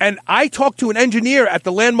 And I talked to an engineer at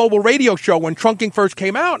the Land Mobile Radio Show when trunking first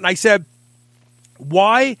came out, and I said,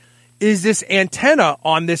 why is this antenna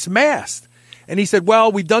on this mast? And he said,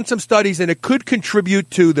 well, we've done some studies, and it could contribute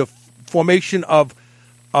to the formation of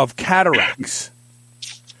cataracts.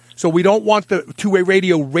 So we don't want the two-way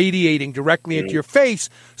radio radiating directly into your face,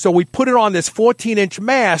 so we put it on this 14-inch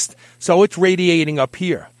mast, so it's radiating up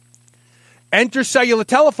here. Enter cellular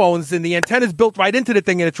telephones, and the antenna is built right into the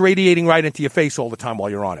thing, and it's radiating right into your face all the time while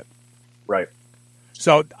you're on it. Right.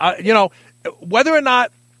 So, whether or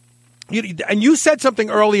not, and you said something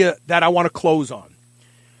earlier that I want to close on.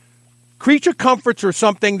 Creature comforts are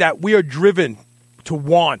something that we are driven to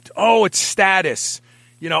want. Oh, it's status.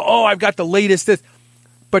 I've got the latest this.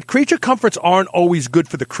 But creature comforts aren't always good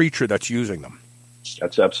for the creature that's using them.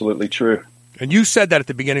 That's absolutely true. And you said that at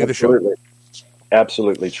the beginning of the show.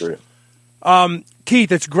 Absolutely true.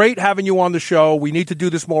 Keith, it's great having you on the show. We need to do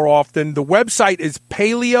this more often. The website is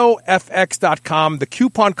paleofx.com. The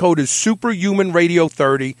coupon code is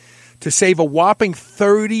superhumanradio30 to save a whopping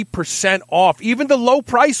 30% off. Even the low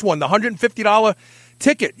price one, the $150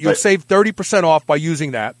 ticket, you'll save 30% off by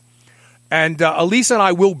using that. And Elisa and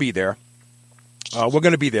I will be there. We're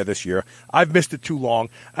going to be there this year. I've missed it too long.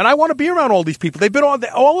 And I want to be around all these people. They've been on,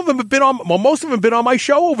 all of them have been on, well, most of them have been on my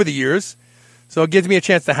show over the years. So it gives me a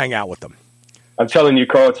chance to hang out with them. I'm telling you,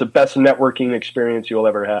 Carl, it's the best networking experience you'll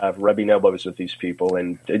ever have, rubbing elbows with these people.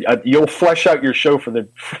 And you'll flesh out your show for the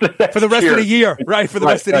rest of the year. Right, for the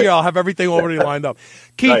rest of the year. I'll have everything already lined up.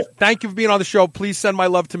 Keith, thank you for being on the show. Please send my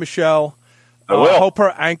love to Michelle. I will. Hope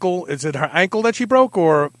her ankle, is it her ankle that she broke?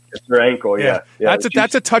 Or it's her ankle, yeah.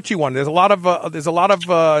 That's a touchy one. There's a lot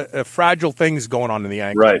of fragile things going on in the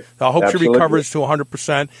ankle. Right. So I hope she recovers to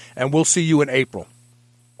 100%, and we'll see you in April.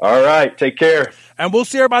 All right. Take care. And we'll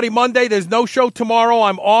see everybody Monday. There's no show tomorrow.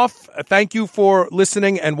 I'm off. Thank you for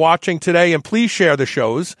listening and watching today. And please share the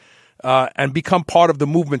shows and become part of the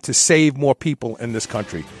movement to save more people in this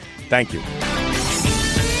country. Thank you.